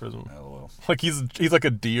 it's the president. LOL. Like he's like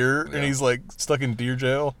a deer, and he's like stuck in deer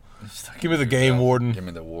jail. Give me the game warden. Give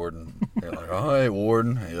me the warden. You're like, all right,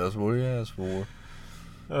 warden. Hey, that's what he asked for.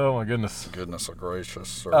 Oh my goodness. Goodness gracious,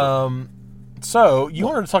 sir. So you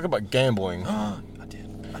wanted to talk about gambling. I do.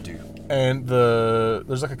 And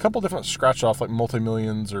there's like a couple different scratch off like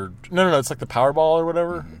multi-millions or no, it's like the Powerball or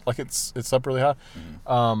whatever. Mm-hmm. Like it's up really high.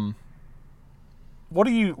 Mm-hmm. What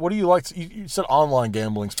do you like? You said online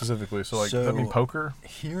gambling specifically, so like that mean poker?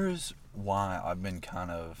 Here's why I've been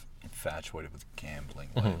kind of infatuated with gambling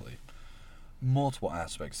lately. Multiple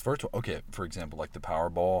aspects. First of all, okay, for example, like the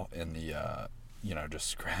Powerball and the just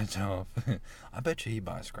scratch off. I bet you he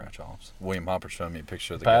buys scratch offs. William Hopper showed me a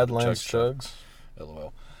picture of the Badlands Chugs.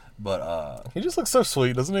 LOL. But he just looks so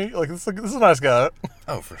sweet, doesn't he? Like this is a nice guy.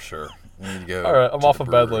 Oh, for sure. We need to go. All right, I'm off of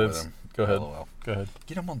Badlands. Go ahead. LOL. Go ahead.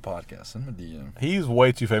 Get him on the podcast. Send him a DM. He's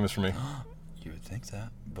way too famous for me. You would think that,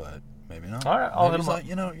 but maybe not. All right, I'll hit him up. Like,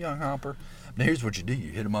 young Hopper. Now here's what you do: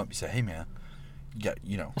 you hit him up. You say, "Hey, man,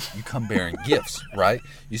 you come bearing gifts, right?"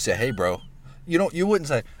 You say, "Hey, bro." You wouldn't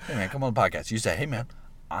say, "Hey, man, come on the podcast." You say, "Hey, man,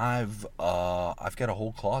 I've got a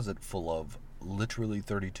whole closet full of literally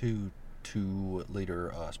 32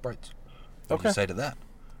 2-liter Sprites." What do you say to that?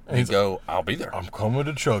 And he'd go, I'll be there. I'm coming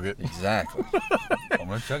to chug it. Exactly. I'm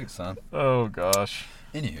going to chug it, son. Oh, gosh.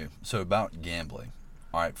 Anywho, so about gambling.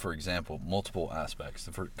 All right, for example, multiple aspects.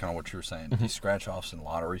 For kind of what you were saying, these scratch-offs and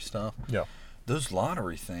lottery stuff. Yeah. Those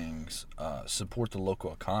lottery things support the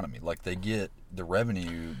local economy. Like, the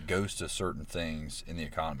revenue goes to certain things in the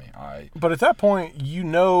economy. But at that point,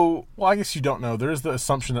 well, I guess you don't know. There's the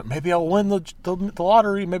assumption that maybe I'll win the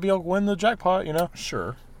lottery. Maybe I'll win the jackpot,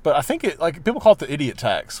 Sure. But I think people call it the idiot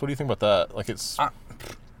tax. What do you think about that? Like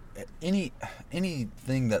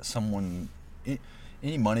anything that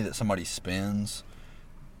any money that somebody spends,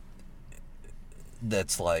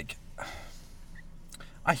 that's like,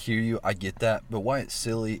 I hear you, I get that, but why it's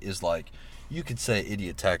silly is like, you could say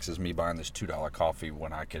idiot tax is me buying this $2 coffee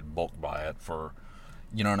when I could bulk buy it for,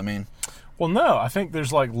 you know what I mean? Well, no, I think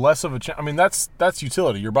there's like less of a I mean, that's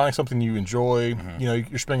utility. You're buying something you enjoy. You know,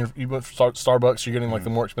 you're spending. You went for Starbucks. You're getting like the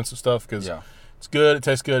more expensive stuff because it's good. It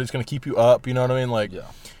tastes good. It's going to keep you up. You know what I mean? Like,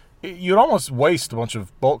 you'd almost waste a bunch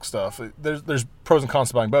of bulk stuff. There's pros and cons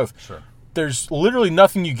to buying both. Sure. There's literally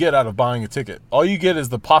nothing you get out of buying a ticket. All you get is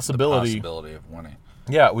the possibility of winning.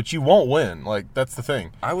 Yeah, which you won't win. Like, that's the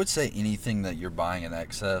thing. I would say anything that you're buying in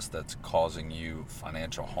excess that's causing you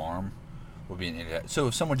financial harm would be an idiot. So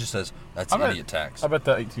if someone just says, that's an idiot tax. I bet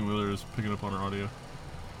that 18-wheeler is picking up on our audio.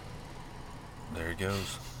 There he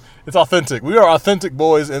goes. It's authentic. We are authentic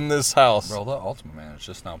boys in this house. Bro, the Ultimate Man is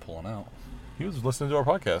just now pulling out. He was listening to our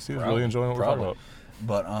podcast. He was really enjoying what we're talking about.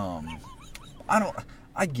 But,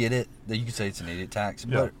 I get it that you could say it's an idiot tax,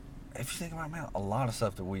 but if you think about it, man, a lot of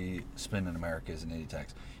stuff that we spend in America is an idiot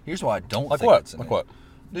tax. Here's why I don't think it's an idiot. Like what?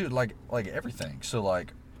 Dude, like everything. So,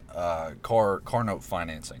 like, car note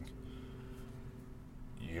financing.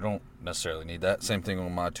 You don't necessarily need that. Same thing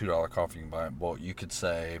with my $2 coffee you can buy. Well, you could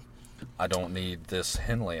say, I don't need this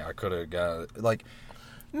Henley. I could have got, like...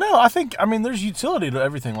 No, I mean, there's utility to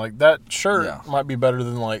everything. Like, that shirt might be better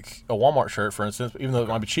than, like, a Walmart shirt, for instance. Even though it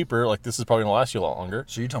might be cheaper, like, this is probably going to last you a lot longer.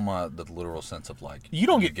 So you're talking about the literal sense of, like... You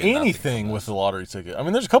don't get anything with the lottery ticket. I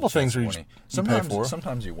mean, there's a couple things where you pay for.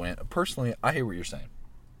 Sometimes you win. Personally, I hear what you're saying.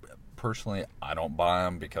 Personally, I don't buy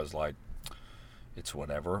them because, like, it's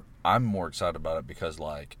whatever. I'm more excited about it because,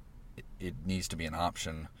 like, it needs to be an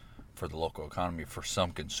option for the local economy for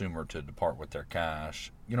some consumer to depart with their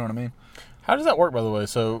cash. You know what I mean? How does that work, by the way?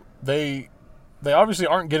 So they obviously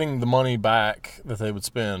aren't getting the money back that they would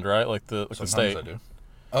spend, right? Like the state. Sometimes they do.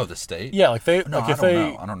 Oh, the state? Yeah, like they. No, like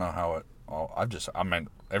I don't know how it. I mean,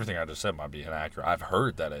 everything I just said might be inaccurate. I've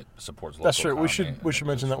heard that it supports local. That's true. Economy We should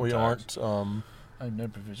mention that we aren't. I'm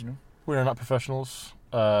not professional. We are not professionals.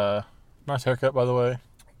 Nice haircut, by the way.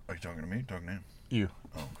 Are you talking to me? Talking to him? You.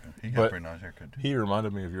 Oh, okay. He got a pretty nice haircut, too. He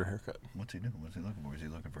reminded me of your haircut. What's he doing? What's he looking for? Is he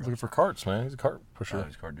looking for... Looking for carts, man. He's a cart pusher. Oh,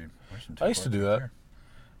 he's a cart dude. I used to do that.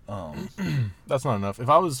 That's not enough. If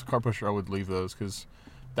I was a cart pusher, I would leave those because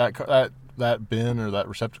that bin or that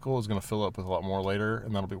receptacle is going to fill up with a lot more later,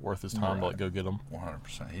 and that'll be worth his time to like go get them.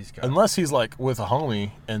 100%. Unless he's like with a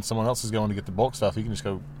homie and someone else is going to get the bulk stuff, he can just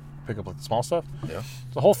go pick up like the small stuff. Yeah.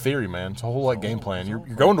 It's a whole theory, man. It's a whole like game plan. You're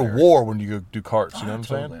going to war when you go do carts. You know what I'm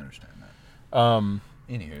saying? I totally understand that.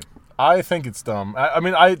 Anywho. I think it's dumb. I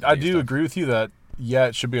mean, I do agree with you that,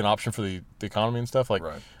 it should be an option for the economy and stuff. Like,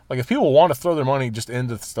 like if people want to throw their money just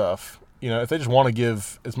into stuff, if they just want to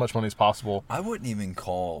give as much money as possible. I wouldn't even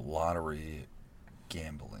call lottery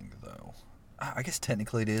gambling, though. I guess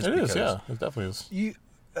technically it is. It is, yeah. It definitely is.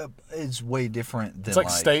 It's way different than it's like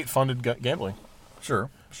state-funded gambling. Sure.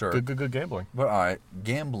 Good gambling. But all right,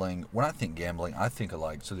 gambling. When I think gambling, I think of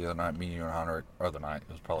like. So the other night, me and you and Hunter. Other night, it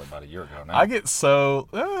was probably about a year ago now. I get so.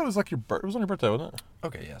 It was like it was on your birthday, wasn't it?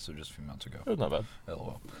 Okay, yeah. So just a few months ago. It was not bad.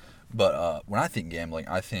 LOL. But when I think gambling,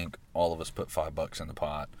 I think all of us put $5 in the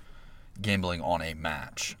pot, gambling on a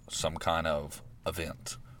match, some kind of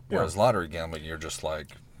event. Whereas lottery gambling, you're just like,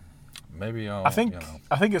 maybe I'll. I think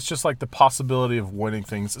it's just like the possibility of winning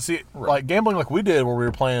things. See, like gambling, like we did, where we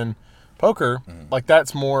were playing poker, like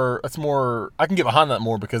that's more. I can get behind that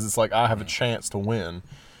more because it's like I have a chance to win.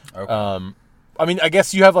 Okay. I mean, I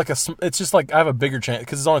guess you have like it's just like I have a bigger chance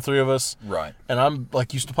because there's only three of us, right? And I'm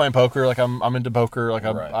like used to playing poker. Like I'm into poker. Like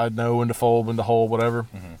I know when to fold, when to hold, whatever.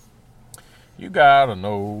 You gotta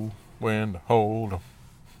know when to hold.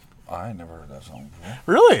 I ain't never heard that song before.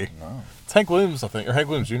 Really? No. It's Hank Williams, I think, or Hank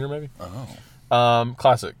Williams Jr. maybe. Oh.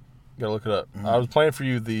 Classic. Gotta look it up. I was playing for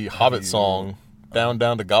you the Hobbit song.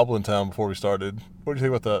 Down to Goblin Town before we started. What do you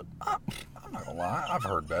think about that? I'm not gonna lie, I've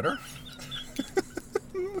heard better.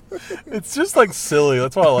 It's just like silly.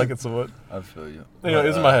 That's why I like it so much. I feel you. Anyway, it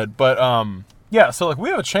was in my head. But so like we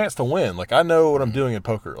have a chance to win. Like I know what I'm doing in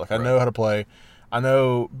poker. Like I know how to play. I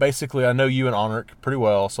know you and Honric pretty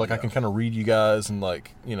well. So like I can kind of read you guys and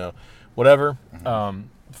like, whatever. Find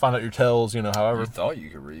out your tells, however. You thought you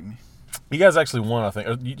could read me. You guys actually won, I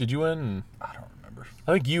think. Did you win? I don't remember.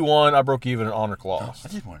 I think you won. I broke even and Honric lost. I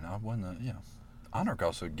did win. I won the, Honric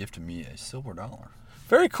also gifted me a silver $1.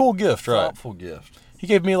 Very cool gift, right? Thoughtful gift. He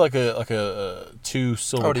gave me like a 2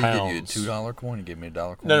 silver pounds. Oh, did he give you a $2 coin? He gave me a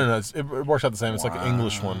 $1 coin? No. It works out the same. It's like an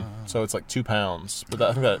English one. So it's like 2 pounds. But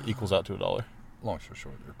I think that equals out to $1. Long story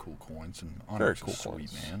short, they're cool coins. And very cool sweet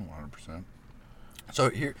coins. Man, 100%. So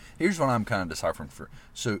here's what I'm kind of deciphering for.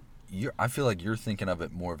 So I feel like you're thinking of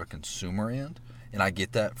it more of a consumer end. And I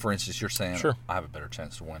get that. For instance, you're saying, Sure. I have a better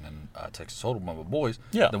chance to win in Texas Hold'em with my boys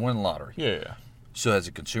Yeah. than winning the lottery. Yeah. So as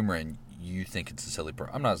a consumer end, you think it's a silly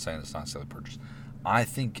purchase. I'm not saying it's not a silly purchase. I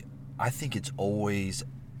think it's always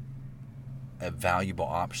a valuable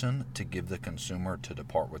option to give the consumer to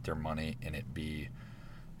depart with their money and it be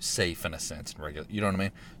safe in a sense and regular. You know what I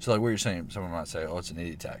mean? So like what you're saying, someone might say, oh, it's an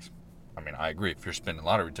idiot tax. I mean, I agree. If you're spending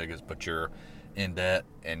lottery tickets but you're in debt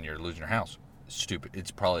and you're losing your house, stupid.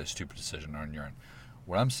 It's probably a stupid decision on your end.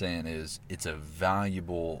 What I'm saying is it's a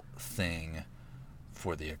valuable thing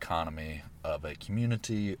for the economy of a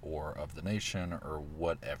community or of the nation or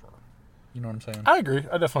whatever. You know what I'm saying? I agree.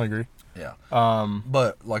 I definitely agree. Yeah. Um,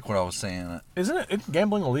 But like what I was saying, isn't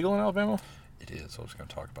gambling illegal in Alabama? it is. I was going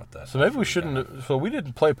to talk about that. So maybe we shouldn't. So we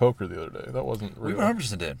didn't play poker the other day. That wasn't We real.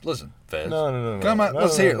 100% did. Listen, Feds. No. Come on,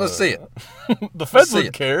 let's hear it. Let's see it. The feds see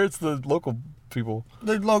wouldn't it. care. It's the local people.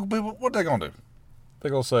 The local people, what they going to do? They're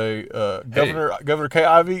gonna say, Governor Kay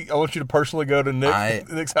Ivey, I want you to personally go to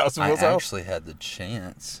Nick's house and I Will's house. actually had the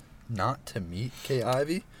chance not to meet Kay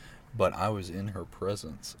Ivey, but I was in her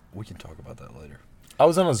presence. We can talk about that later. I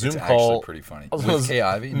was on a Zoom It's call. actually pretty funny. With Kay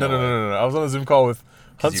Ivey? No. I was on a Zoom call with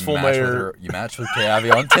 'Cause Huntsville you matched with Mayor. her- You matched with Kay Ivey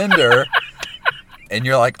on Tinder, and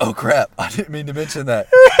you're like, oh crap, I didn't mean to mention that.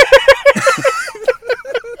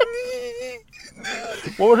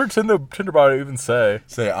 What would her Tinder bio even say?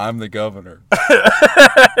 Say, I'm the governor.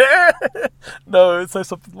 No, it'd say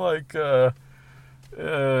something like. I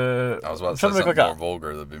was about to say something more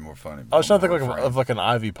vulgar that'd be more funny. I was trying to think of like an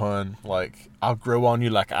Ivy pun, like I'll grow on you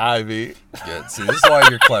like ivy. Good. See, this is why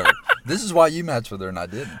you're clever. This is why you matched with her and I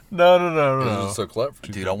didn't. No. It was so clever.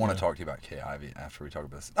 Dude, I want to talk to you about Kay Ivey after we talk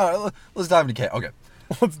about this. All right, let's dive into Kay. Okay.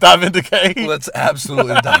 Let's dive into Kay. Let's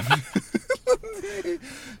absolutely dive in.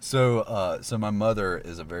 So my mother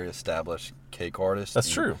is a very established cake artist. That's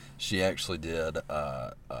true. She actually did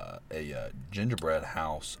a gingerbread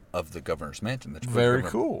house of the governor's mansion. That's Very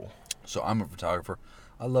cool. So I'm a photographer.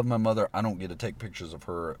 I love my mother. I don't get to take pictures of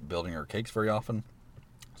her building her cakes very often.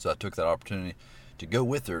 So I took that opportunity to go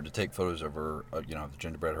with her to take photos of her, the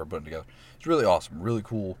gingerbread, her putting together. It's really awesome. Really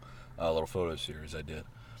cool little photo series I did.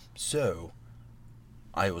 So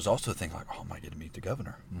I was also thinking like, oh, I might get to meet the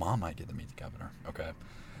governor. Mom might get to meet the governor. Okay.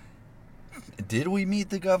 Did we meet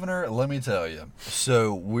the governor? Let me tell you.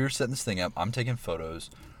 So we're setting this thing up. I'm taking photos.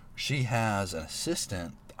 She has an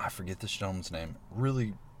assistant. I forget this gentleman's name.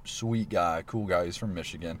 Really sweet guy, cool guy. He's from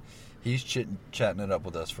Michigan. He's chatting it up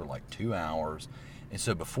with us for like 2 hours. And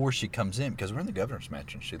so before she comes in, because we're in the governor's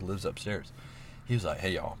mansion, she lives upstairs. He was like,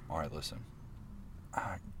 hey, y'all. All right, listen.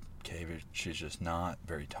 Kay, she's just not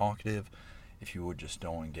very talkative. If you would just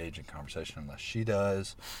don't engage in conversation unless she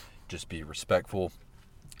does. Just be respectful.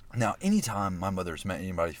 Now, anytime my mother's met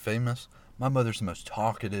anybody famous, my mother's the most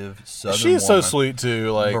talkative Southern woman. She's so sweet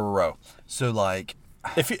too. Like, bro. So like,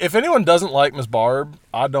 if anyone doesn't like Miss Barb,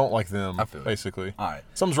 I don't like them. I feel it. Basically. All right.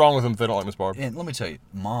 Something's wrong with them if they don't like Miss Barb. And let me tell you,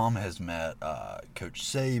 Mom has met Coach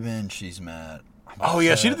Saban. She's met. Oh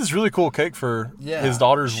yeah, she did this really cool cake for his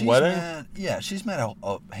daughter's wedding. She's met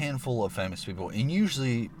a handful of famous people, and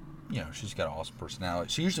usually, she's got an awesome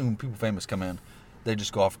personality. So usually when people famous come in, they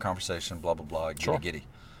just go off a conversation, blah blah blah, giddy.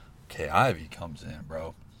 Kay Ivey comes in,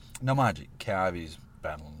 bro. Now, mind you, Kay Ivey's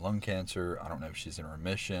battling lung cancer. I don't know if she's in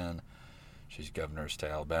remission. She's governor of state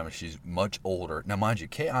of Alabama. She's much older. Now, mind you,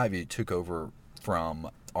 Kay Ivey took over from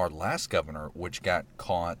our last governor, which got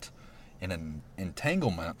caught in an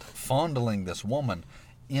entanglement fondling this woman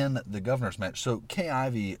in the governor's match. So Kay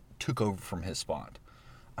Ivey took over from his spot.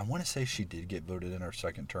 I want to say she did get voted in her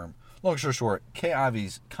second term. Long story short, Kay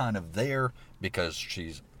Ivey's kind of there because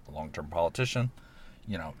she's a long-term politician.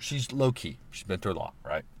 She's low-key. She's been through a lot,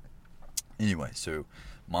 right? Anyway, so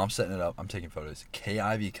Mom's setting it up. I'm taking photos. Kay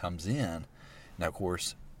Ivey comes in. Now, of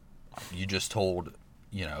course, you just told,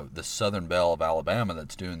 the Southern Belle of Alabama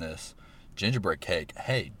that's doing this gingerbread cake,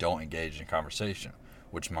 hey, don't engage in conversation,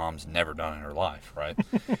 which Mom's never done in her life, right?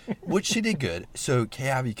 Which she did good. So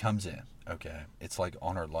Kay Ivey comes in, okay? It's like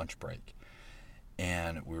on her lunch break.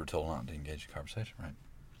 And we were told not to engage in conversation, right?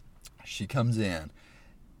 She comes in.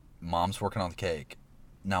 Mom's working on the cake.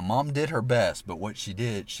 Now, Mom did her best, but what she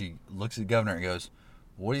did, she looks at the governor and goes,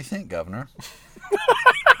 what do you think, Governor?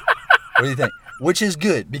 What do you think? Which is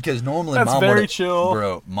good, because normally That's Mom very chill.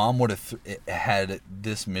 Bro, Mom would have had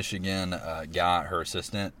this Michigan guy, her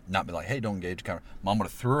assistant, not be like, hey, don't engage. Mom would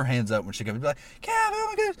have threw her hands up when she comes and be like, Kevin,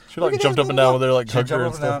 look at She jumped up and down with her, like hugged her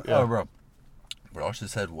and stuff. Yeah. Oh, bro. But all she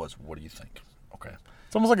said was, what do you think? Okay.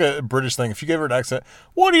 It's almost like a British thing. If you gave her an accent,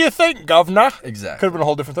 what do you think, Governor? Exactly. Could have been a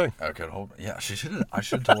whole different thing. Okay, yeah, she should have. I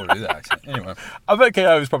should have told her to do that accent. Anyway. I bet Kay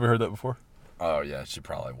Ivey's probably heard that before. Oh, yeah, she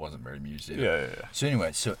probably wasn't very amused either. Yeah. So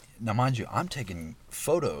anyway, now mind you, I'm taking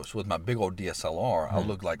photos with my big old DSLR. I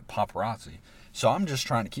look like paparazzi. So I'm just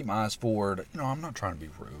trying to keep my eyes forward. I'm not trying to be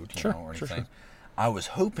rude, or anything. Sure. I was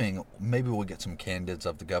hoping maybe we'll get some candids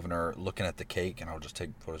of the governor looking at the cake, and I'll just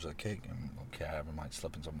take photos of the cake. And I might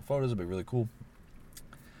slip in some photos. It'll be really cool.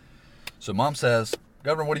 So Mom says,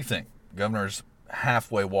 Governor, what do you think? Governor's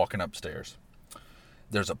halfway walking upstairs.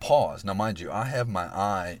 There's a pause. Now, mind you, I have my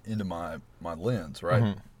eye into my lens, right?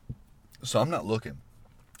 Mm-hmm. So I'm not looking.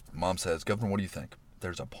 Mom says, Governor, what do you think?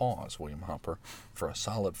 There's a pause, William Hopper, for a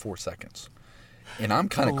solid 4 seconds. And I'm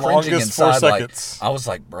kind of cringing inside. I was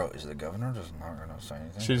like, bro, is the governor just not going to say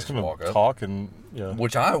anything? She's going to talk and,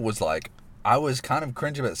 Which I was like, I was kind of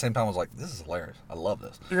cringing, but at the same time, I was like, this is hilarious. I love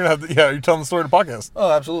this. You're going to have you're telling the story in the podcast.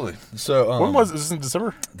 Oh, absolutely. So, when was this in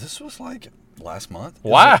December? This was like last month.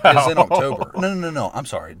 Wow. It was in October. No. I'm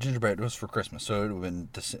sorry. Gingerbread was for Christmas. So it would have been,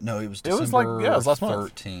 it was December it was last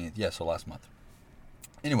month. 13th. Yeah, so last month.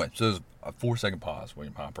 Anyway, so it was a 4-second pause,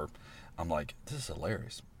 William Hopper. I'm like, this is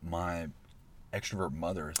hilarious. My extrovert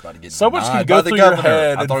mother is about to get so much can go through your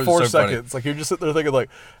head in 4 seconds. Like, you're just sitting there thinking, like,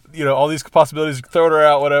 all these possibilities, throwing her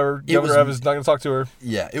out, whatever. Governor Evans not going to talk to her.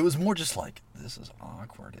 Yeah, it was more just like, this is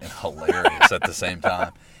awkward and hilarious at the same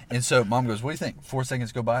time. And so Mom goes, what do you think? 4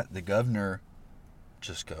 seconds go by. The governor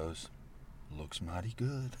just goes, looks mighty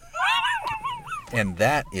good. And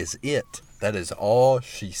that is it. That is all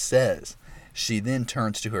she says. She then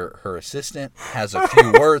turns to her assistant, has a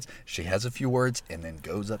few words. She has a few words, and then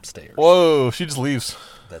goes upstairs. Whoa, she just leaves.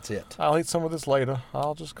 That's it. I'll eat some of this later.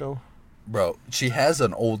 I'll just go. Bro, she has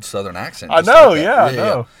an old Southern accent. I know, I know.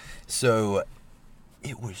 Yeah. So,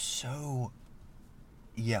 it was so...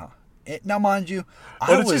 Yeah. Now, mind you,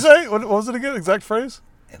 What did she say? What was it again? Exact phrase?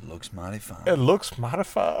 It looks mighty fine. It looks mighty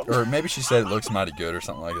fine. Or maybe she said it looks mighty good or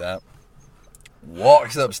something like that.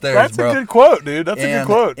 Walks upstairs, That's bro. That's a good quote, dude. That's a good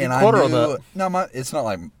quote. And I knew, on that. No, it's not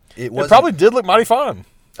like... It probably did look mighty fine.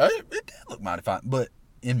 It did look mighty fine. But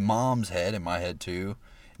in Mom's head, in my head too...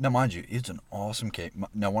 Now, mind you, it's an awesome cake.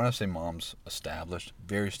 Now, when I say Mom's established,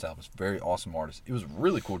 very awesome artist. It was a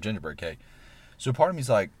really cool gingerbread cake. So part of me's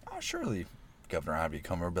like, oh, surely Governor Ivy would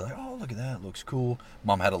come over and be like, oh, look at that. It looks cool.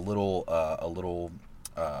 Mom had a little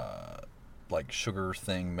like sugar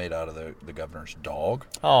thing made out of the governor's dog.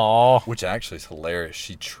 Aww. Which actually is hilarious.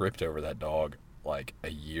 She tripped over that dog like a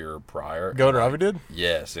year prior. Governor Ivy did?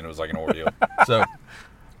 Yes, and it was like an ordeal. So,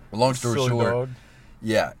 long story short, dog.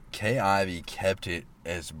 Yeah, Kay Ivy kept it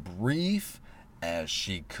as brief as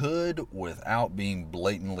she could without being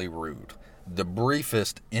blatantly rude. The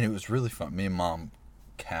briefest, and it was really fun. Me and Mom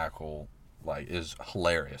cackle, like, is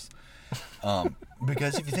hilarious.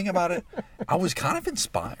 Because if you think about it, I was kind of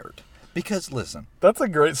inspired. Because listen, that's a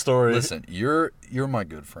great story. Listen, you're my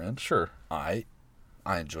good friend. Sure. I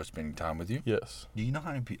enjoy spending time with you. Yes. Do you know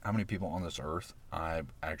how many people on this earth I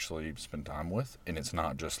actually spend time with, and it's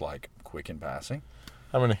not just like quick in passing?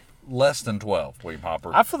 How many? Less than 12, William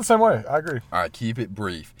Hopper. I feel the same way. I agree. All right, keep it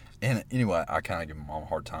brief. And anyway, I kind of give Mom a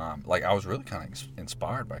hard time. Like, I was really kind of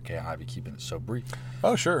inspired by Kay Ivy keeping it so brief.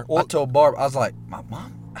 Oh, sure. Well, I told Barb, I was like,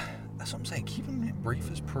 Mom, that's what I'm saying. Keeping it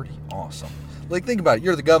brief is pretty awesome. Like, think about it.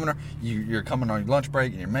 You're the governor. You're coming on your lunch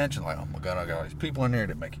break in your mansion. Like, oh, my God, I got all these people in there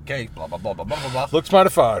that make a cake. Blah, blah, blah, blah, blah, blah, blah. Looks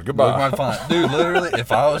mighty fine. Goodbye. Looks mighty fine. Dude, literally,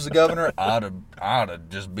 if I was the governor, I'd have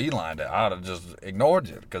just beelined it. I'd have just ignored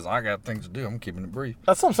it because I got things to do. I'm keeping it brief.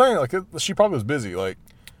 That's what I'm saying. Like, she probably was busy. Like,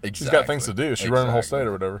 exactly. She's got things to do. She's running the whole state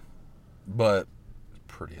or whatever. But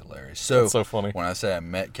pretty hilarious. So, that's so funny. When I say I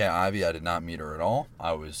met Kay Ivy, I did not meet her at all.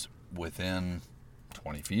 I was within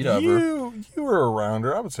 20 feet of her. You were around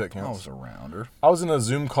her. I would say it counts. I was around her. I was in a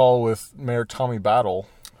Zoom call with Mayor Tommy Battle.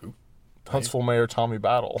 Who? Huntsville Mayor Tommy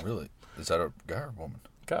Battle. Really? Is that a guy or a woman?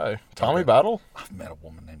 Guy. Tommy Battle? I've met a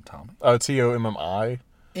woman named Tommy. Tommi.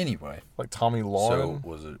 Anyway. Like Tommy Lauren.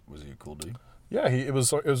 So, was he a cool dude? Yeah, it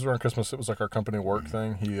was around Christmas. It was like our company work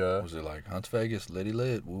thing. Was it like Hunts Vegas, Liddy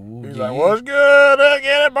Lit? Woo, he's like, "What's good?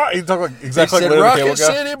 Get it, boy." He talked like exactly like Rocket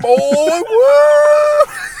City, boy. Woo!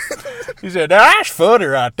 He said, "That's funny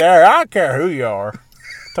right there. I don't care who you are."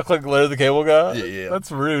 Talk like Larry the Cable Guy. Yeah. That's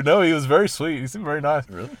rude. No, he was very sweet. He seemed very nice.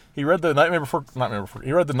 Really? He read the Nightmare Before.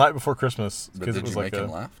 He read the Night Before Christmas. But did you make him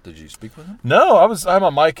laugh? Did you speak with him? No, I had my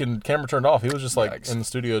mic and camera turned off. He was just like in the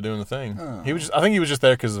studio doing the thing. Oh. He was. I think he was just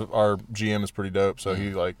there because our GM is pretty dope. So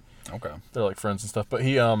he like. Okay. They're like friends and stuff. But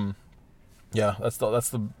he yeah, that's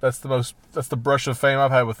the brush of fame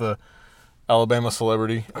I've had with a Alabama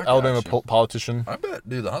celebrity, Alabama politician. I bet,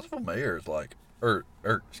 dude, the Huntsville mayor is like,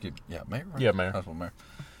 excuse me, yeah, mayor, right? Yeah, mayor. Huntsville mayor.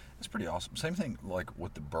 It's pretty awesome. Same thing like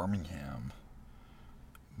with the Birmingham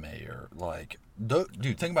mayor. Like,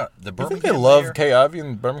 dude, think about the You Birmingham think they love mayor. Kay Ivey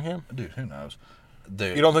in Birmingham? Dude, who knows?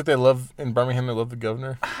 You don't think they love in Birmingham? They love the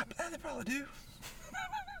governor. They probably do.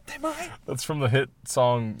 They might. That's from the hit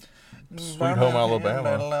song "Sweet Home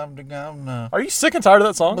Alabama." Are you sick and tired of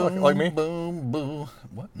that song, like me? Boom, boom.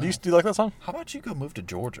 What? No. Do you like that song? How about you go move to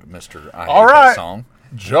Georgia, Mister? All right, that song.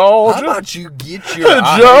 Georgia. How about you get your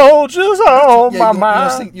Georgia's on my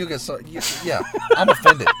mind. Yeah, I'm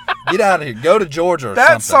offended. Get out of here. Go to Georgia or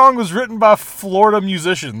that something. song was written by Florida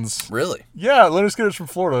musicians. Really? Yeah, Leonard Skinner's from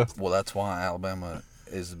Florida. Well, that's why Alabama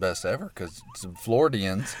is the best ever, because some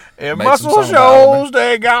Floridians. And muscle shows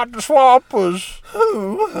they got the swampers.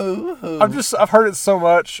 I've heard it so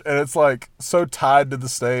much, and it's like so tied to the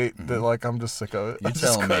state that like I'm just sick of it. You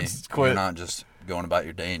telling me you're not just going about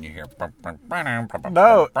your day and you hear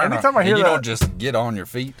no. Anytime I hear you that, don't just get on your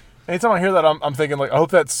feet. Anytime I hear that, I'm thinking like, I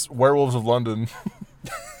hope that's Werewolves of London.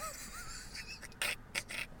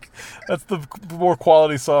 That's the more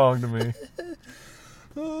quality song to me.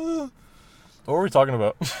 What were we talking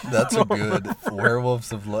about? That's a good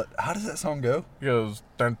Werewolves of London. How does that song go? It goes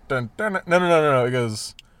dun dun dun. No. It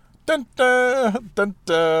goes dun dun dun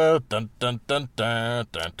dun dun dun dun dun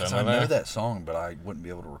dun. I know that song, but I wouldn't be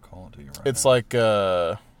able to recall it to you right now. It's like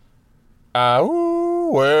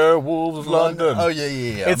Werewolves of London. Oh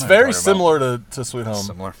yeah. It's very similar to Sweet Home.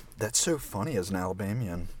 Similar. That's so funny as an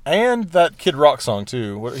Alabamian. And that Kid Rock song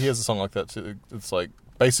too. He has a song like that too. It's like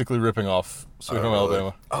basically ripping off Sweet Home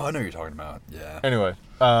Alabama. Oh, I know what you're talking about. Yeah. Anyway,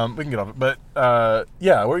 we can get off it. But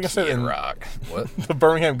yeah, what were you gonna say? Kid Rock. What? The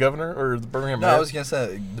Birmingham governor or the Birmingham mayor? No, I was gonna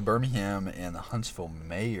say the Birmingham and the Huntsville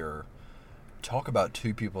mayor. Talk about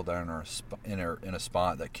two people that are in a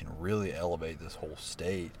spot that can really elevate this whole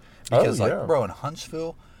state. Because bro, in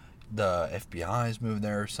Huntsville, the FBI is moving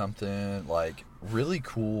there or something. Like, really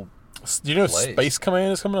cool. Do you know Space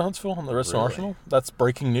Command is coming to Huntsville on the Restaurant Arsenal? That's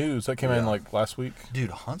breaking news. That came in like last week.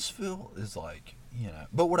 Dude, Huntsville is like,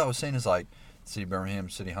 But what I was saying is like, City of Birmingham,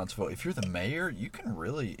 City of Huntsville. If you're the mayor, you can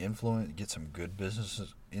really influence, get some good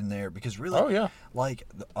businesses in there. Because really, like,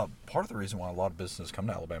 part of the reason why a lot of businesses come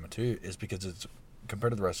to Alabama too is because it's,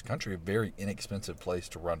 compared to the rest of the country, a very inexpensive place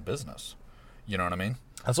to run business. You know what I mean?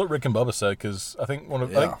 That's what Rick and Bubba said, because I think I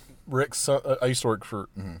think Rick's I used to work for.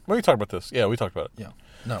 We talked about this. Yeah, we talked about it. Yeah.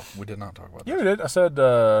 No, we did not talk about this. Yeah, we did. I said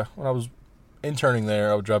when I was interning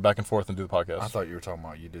there, I would drive back and forth and do the podcast. I thought you were talking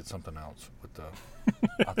about you did something else with the.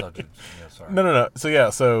 I thought you. Yeah, sorry. No.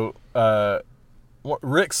 So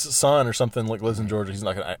Rick's son or something like lives in Georgia. He's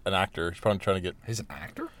like an actor. He's probably trying to get. He's an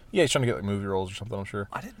actor? Yeah, he's trying to get like movie roles or something. I'm sure.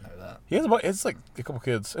 I didn't know that. He has it's like a couple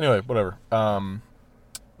kids. Anyway, whatever.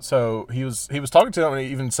 So he was talking to him, and he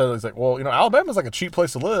even said, he's like, well, Alabama's like a cheap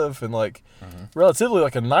place to live, and like relatively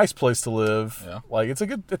like a nice place to live. Yeah. Like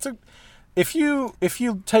if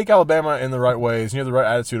you take Alabama in the right ways and you have the right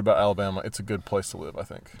attitude about Alabama, it's a good place to live, I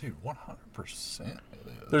think. Dude, 100%.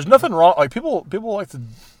 There's nothing wrong. Like people like to.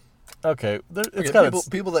 Okay, it's got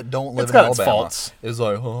people that don't live in Alabama. It's got its faults. It's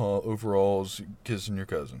like, overalls, kissing your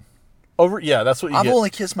cousin. Yeah, that's what you get. I've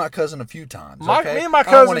only kissed my cousin a few times. Me and my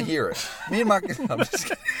cousin. I don't want to hear it. Me and my cousin. I'm just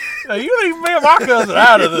kidding. No, you leave me and my cousin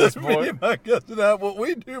out of this, boy. Me and my cousin out. What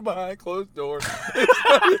we do behind closed doors.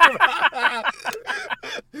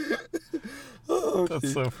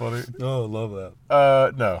 That's so funny. Oh, I love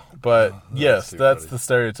that. No, but yes, that's the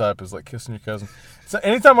stereotype, is like kissing your cousin. So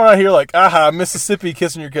anytime when I hear like, Mississippi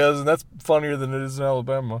kissing your cousin, that's funnier than it is in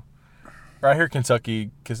Alabama. Or I hear Kentucky,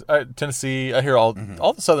 Tennessee. I hear all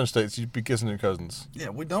the southern states. You'd be kissing your cousins. Yeah,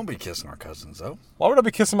 we don't be kissing our cousins though. Why would I be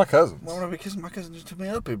kissing my cousins? Why would I be kissing my cousins? Just too many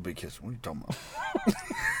other people be kissing. What are you talking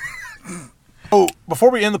about? Oh, before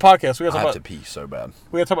we end the podcast, we got to talk I have to pee so bad.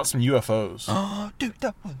 We got to talk about some UFOs. Oh, dude,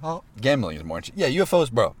 gambling is more interesting. Yeah,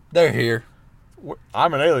 UFOs, bro. They're here.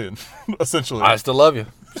 I'm an alien, essentially. I still love you.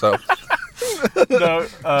 So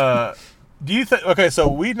no. Do you think? Okay, so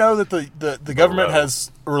we know that the government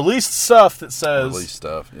has released stuff that says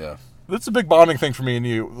yeah. That's a big bonding thing for me and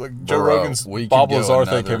you. Like Joe Rogan's Bob Lazar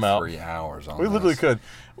thing came out. 3 hours on we literally could.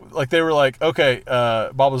 Like they were like, okay,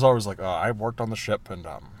 Bob Lazar was like, I worked on the ship, and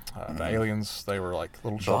the aliens, they were like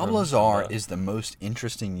little children. Bob Lazar is the most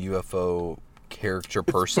interesting UFO character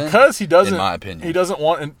person because he doesn't, in my opinion, he doesn't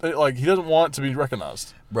want to be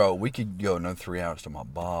recognized. Bro, we could go another 3 hours talking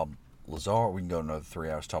about Bob Lazar. We can go another 3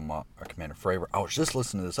 hours talking about Commander Fravor. I was just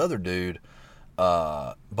listening to this other dude.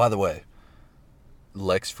 By the way,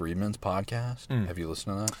 Lex Friedman's podcast. Have you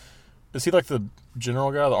listened to that? Is he like the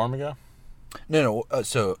general guy, the army guy? No.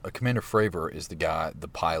 So Commander Fravor is the guy, the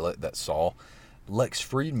pilot that saw. Lex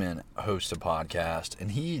Friedman hosts a podcast,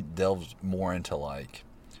 and he delves more into like,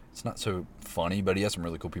 it's not so funny, but he has some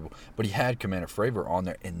really cool people. But he had Commander Fravor on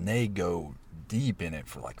there, and they go deep in it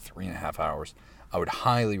for like 3.5 hours. I would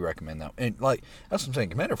highly recommend that. And like that's what I'm saying.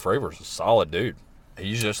 Commander Fravor's a solid dude.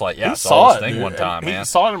 He's just like, I saw this thing one time, man. He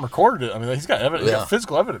saw it and recorded it. I mean, he's got evidence. He's got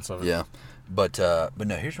physical evidence of it. Yeah, but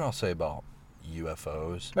no. Here's what I'll say about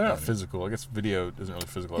UFOs. They're not physical. I guess video isn't really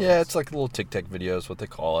physical evidence. Yeah, it's like little tic-tac videos, what they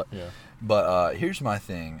call it. Yeah. But here's my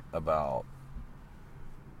thing about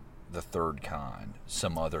the third kind.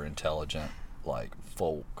 Some other intelligent, like,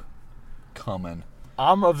 folk coming.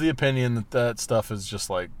 I'm of the opinion that stuff is just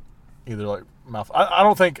like either like mouth. I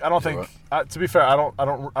don't think. To be fair, I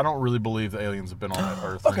don't really believe the aliens have been on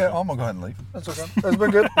Earth. Okay, I'm gonna go ahead and leave. That's okay. That's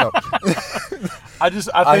been good. No.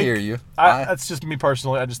 I hear you. That's just me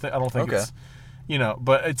personally. I don't think it's.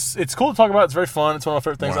 But it's cool to talk about. It's very fun. It's one of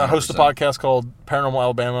my favorite things. 100%. I host a podcast called Paranormal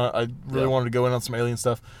Alabama. I really wanted to go in on some alien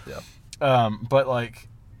stuff. Yeah. But like,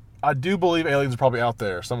 I do believe aliens are probably out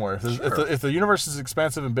there somewhere. Sure. If the universe is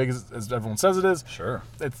expansive and big as everyone says it is, sure.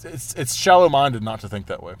 It's shallow-minded not to think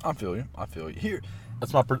that way. I feel you. Here,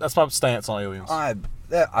 that's my stance on aliens.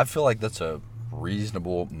 I feel like that's a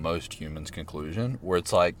reasonable most humans' conclusion. Where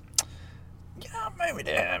it's like, maybe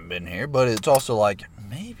they haven't been here, but it's also like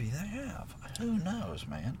maybe they have. Who knows,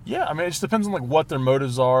 man? Yeah, I mean, it just depends on like what their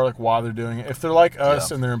motives are, like why they're doing it. If they're like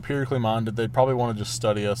us and they're empirically minded, they'd probably want to just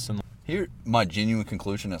study us. And here, my genuine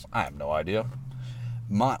conclusion is, I have no idea.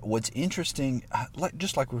 What's interesting,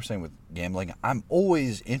 just like we were saying with gambling, I'm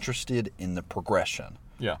always interested in the progression.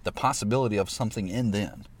 Yeah. The possibility of something in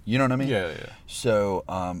then. You know what I mean? Yeah. So,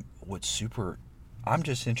 I'm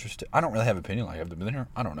just interested. I don't really have an opinion. Like, have they been here?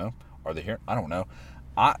 I don't know. Are they here? I don't know.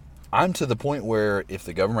 I'm to the point where if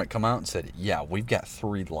the government come out and said, yeah, we've got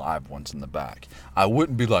 3 live ones in the back, I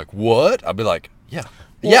wouldn't be like, what? I'd be like, yeah.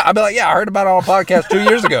 I'd be like, I heard about it on a podcast 2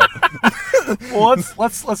 years ago. Well,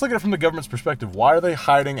 let's look at it from the government's perspective. Why are they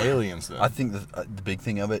hiding aliens then? I think the big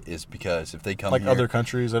thing of it is because if they come like here, other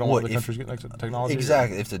countries, they don't want other countries getting next to technology.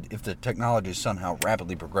 Exactly. If the technology somehow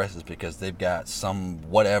rapidly progresses because they've got some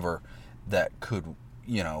whatever that could,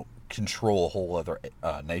 control a whole other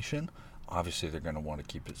nation, obviously they're going to want to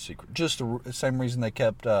keep it secret. Just the same reason they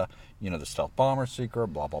kept, the stealth bomber secret,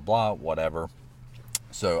 blah, blah, blah, whatever.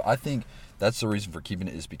 So I think that's the reason for keeping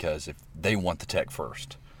it is because if they want the tech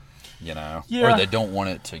first, Yeah. or they don't want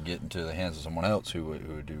it to get into the hands of someone else who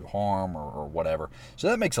would do harm or whatever. So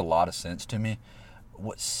that makes a lot of sense to me.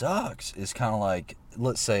 What sucks is kind of like,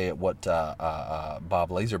 let's say what Bob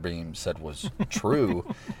Laserbeam said was true,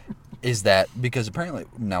 is that because apparently,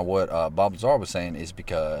 now what Bob Lazar was saying is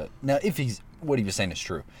because, now if what he was saying is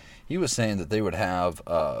true, he was saying that they would have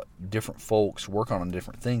different folks work on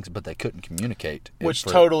different things, but they couldn't communicate. Which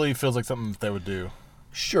totally feels like something that they would do.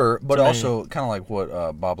 Sure, but also kind of like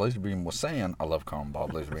what Bob Laserbeam was saying. I love calling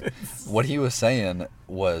Bob Laserbeam. What he was saying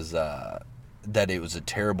was that it was a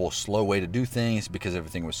terrible, slow way to do things because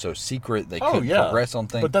everything was so secret. They couldn't progress on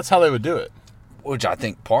things. But that's how they would do it. Which I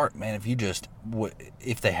think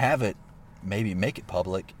if they have it, maybe make it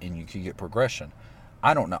public and you could get progression.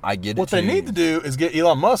 I don't know. I get it. What they need to do is get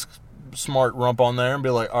Elon Musk smart rump on there and be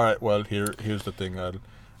like, all right, well, here's the thing.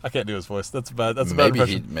 I can't do his voice. That's bad. That's a bad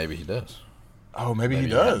impression. Maybe he does. Oh, maybe he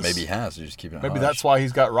does. Maybe he has. He's just keeping it. Maybe that's why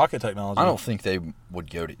he's got rocket technology. I don't think they would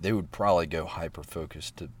they would probably go hyper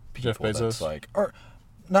focused to people Jeff Bezos. That's like, or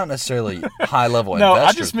not necessarily high level no,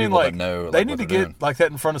 investors. I just mean like they need to get like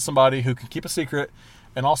that in front of somebody who can keep a secret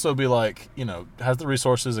and also be like, has the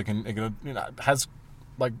resources, it can has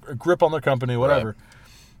like a grip on their company, whatever. Right.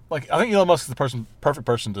 Like, I think Elon Musk is the perfect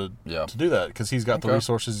person to do that because he's got the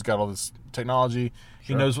resources, he's got all this technology,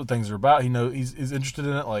 he knows what things are about, he's interested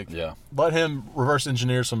in it. Like, let him reverse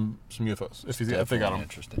engineer some UFOs if they got them.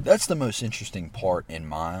 Interesting. That's the most interesting part in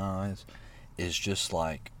my eyes. Is just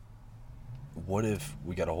like, what if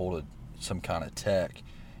we got a hold of some kind of tech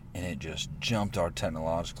and it just jumped our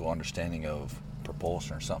technological understanding of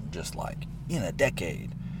propulsion or something just like in a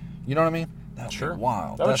decade? You know what I mean? That would be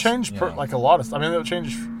wild. That would change like a lot of stuff. I mean, that would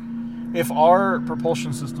change if our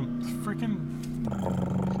propulsion system,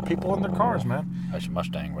 freaking people in their cars, man. That's a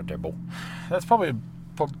Mustang right there, boy. That's probably a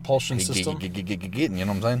propulsion system. You know what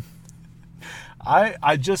I'm saying?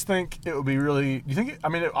 I just think it would be really. You think?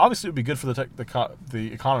 Obviously, it would be good for the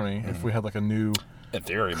economy if we had like a new, in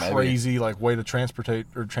theory, crazy like way to transportate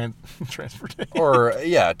or transportate or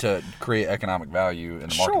to create economic value in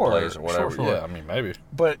the marketplace or whatever. Sure. Yeah, maybe.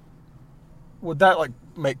 But would that like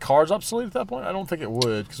make cars obsolete at that point? I don't think it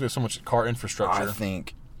would because we have so much car infrastructure. I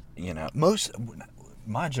think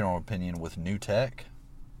my general opinion with new tech,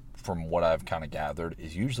 from what I've kind of gathered,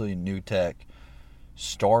 is usually new tech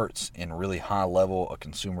starts in really high level, a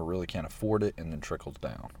consumer really can't afford it, and then trickles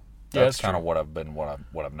down. That's kind of what I've known.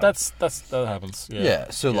 That happens. Yeah.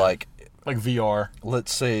 So like, Like VR.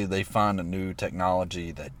 let's say they find a new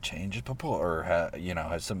technology that changes people, or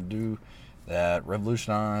has something to do that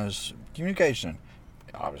revolutionize communication.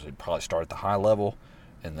 Obviously, probably start at the high level,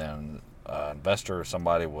 and then an investor or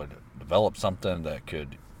somebody would develop something that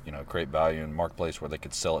could, create value in the marketplace where they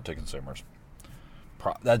could sell it to consumers.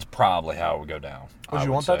 That's probably how it would go down. Would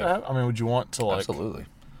you want that to happen? I mean, would you want to Absolutely.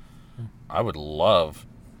 I would love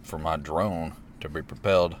for my drone to be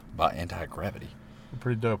propelled by anti-gravity.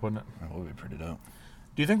 Pretty dope, wouldn't it? That would be pretty dope.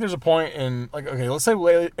 Do you think there's a point in, okay, let's say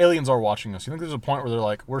aliens are watching us. Do you think there's a point where they're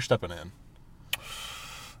like, we're stepping in?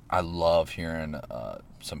 I love hearing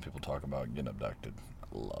some people talk about getting abducted.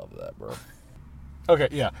 I love that, bro. Okay,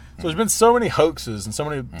 yeah. So there's been so many hoaxes and so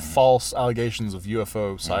many false allegations of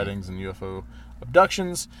UFO sightings and UFO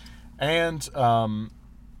abductions, and to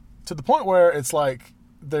the point where it's like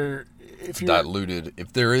if you're diluted.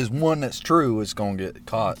 If there is one that's true, it's going to get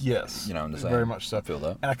caught. Yes, in the same. Very much so. I feel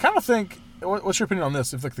that. And I kind of think, what's your opinion on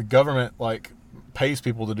this? If the government pays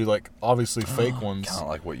people to do obviously fake ones, kind of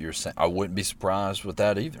like what you're saying, I wouldn't be surprised with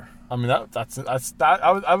that either. I mean that's I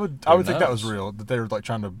would think that was real, that they were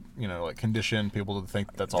trying to condition people to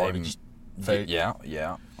think that's already just fake.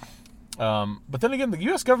 Yeah. But then again, the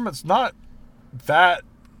U.S. government's not that.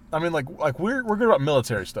 I mean, we're good about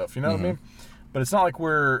military stuff, you know what I mean? But it's not like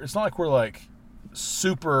we're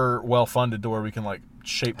super well funded to where we can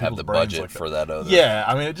shape people's have the brains budget for that other. Yeah,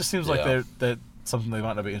 I mean, it just seems like that something they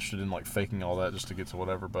might not be interested in, faking all that just to get to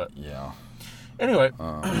whatever. But yeah. Anyway,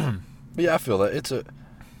 but yeah, I feel that it's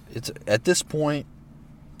at this point,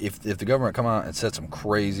 if the government come out and said some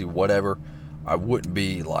crazy whatever, I wouldn't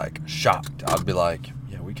be shocked. I'd be like,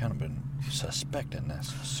 yeah, we kind of been suspecting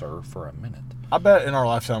this, sir, for a minute. I bet in our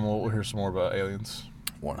lifetime we'll hear some more about aliens.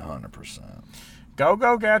 100%.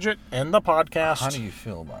 Go Gadget in the podcast. How do you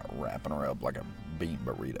feel about wrapping her up like a bean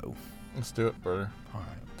burrito? Let's do it, brother. All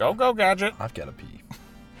right. Go Gadget. I've got to pee.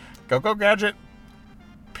 Go Gadget.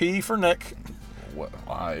 P for Nick. What?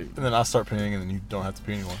 And then I start peeing, and then you don't have to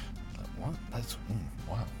pee anymore. What? That's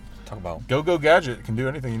wow. Talk about Go Gadget can do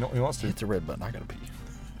anything he wants to. hit the red button. I gotta pee.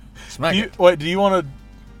 Smack it. Wait, do you want to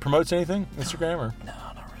promote anything, Instagram or? No,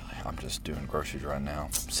 not really. I'm just doing groceries right now.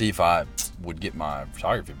 See if I would get my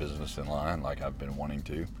photography business in line, like I've been wanting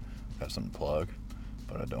to. Have something to plug,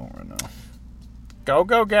 but I don't right now.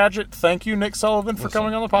 Go Gadget. Thank you, Nic Sullivan, for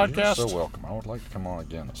coming on the podcast. You're so welcome. I would like to come on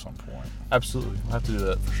again at some point. Absolutely. I'll have to do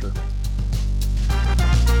that for sure.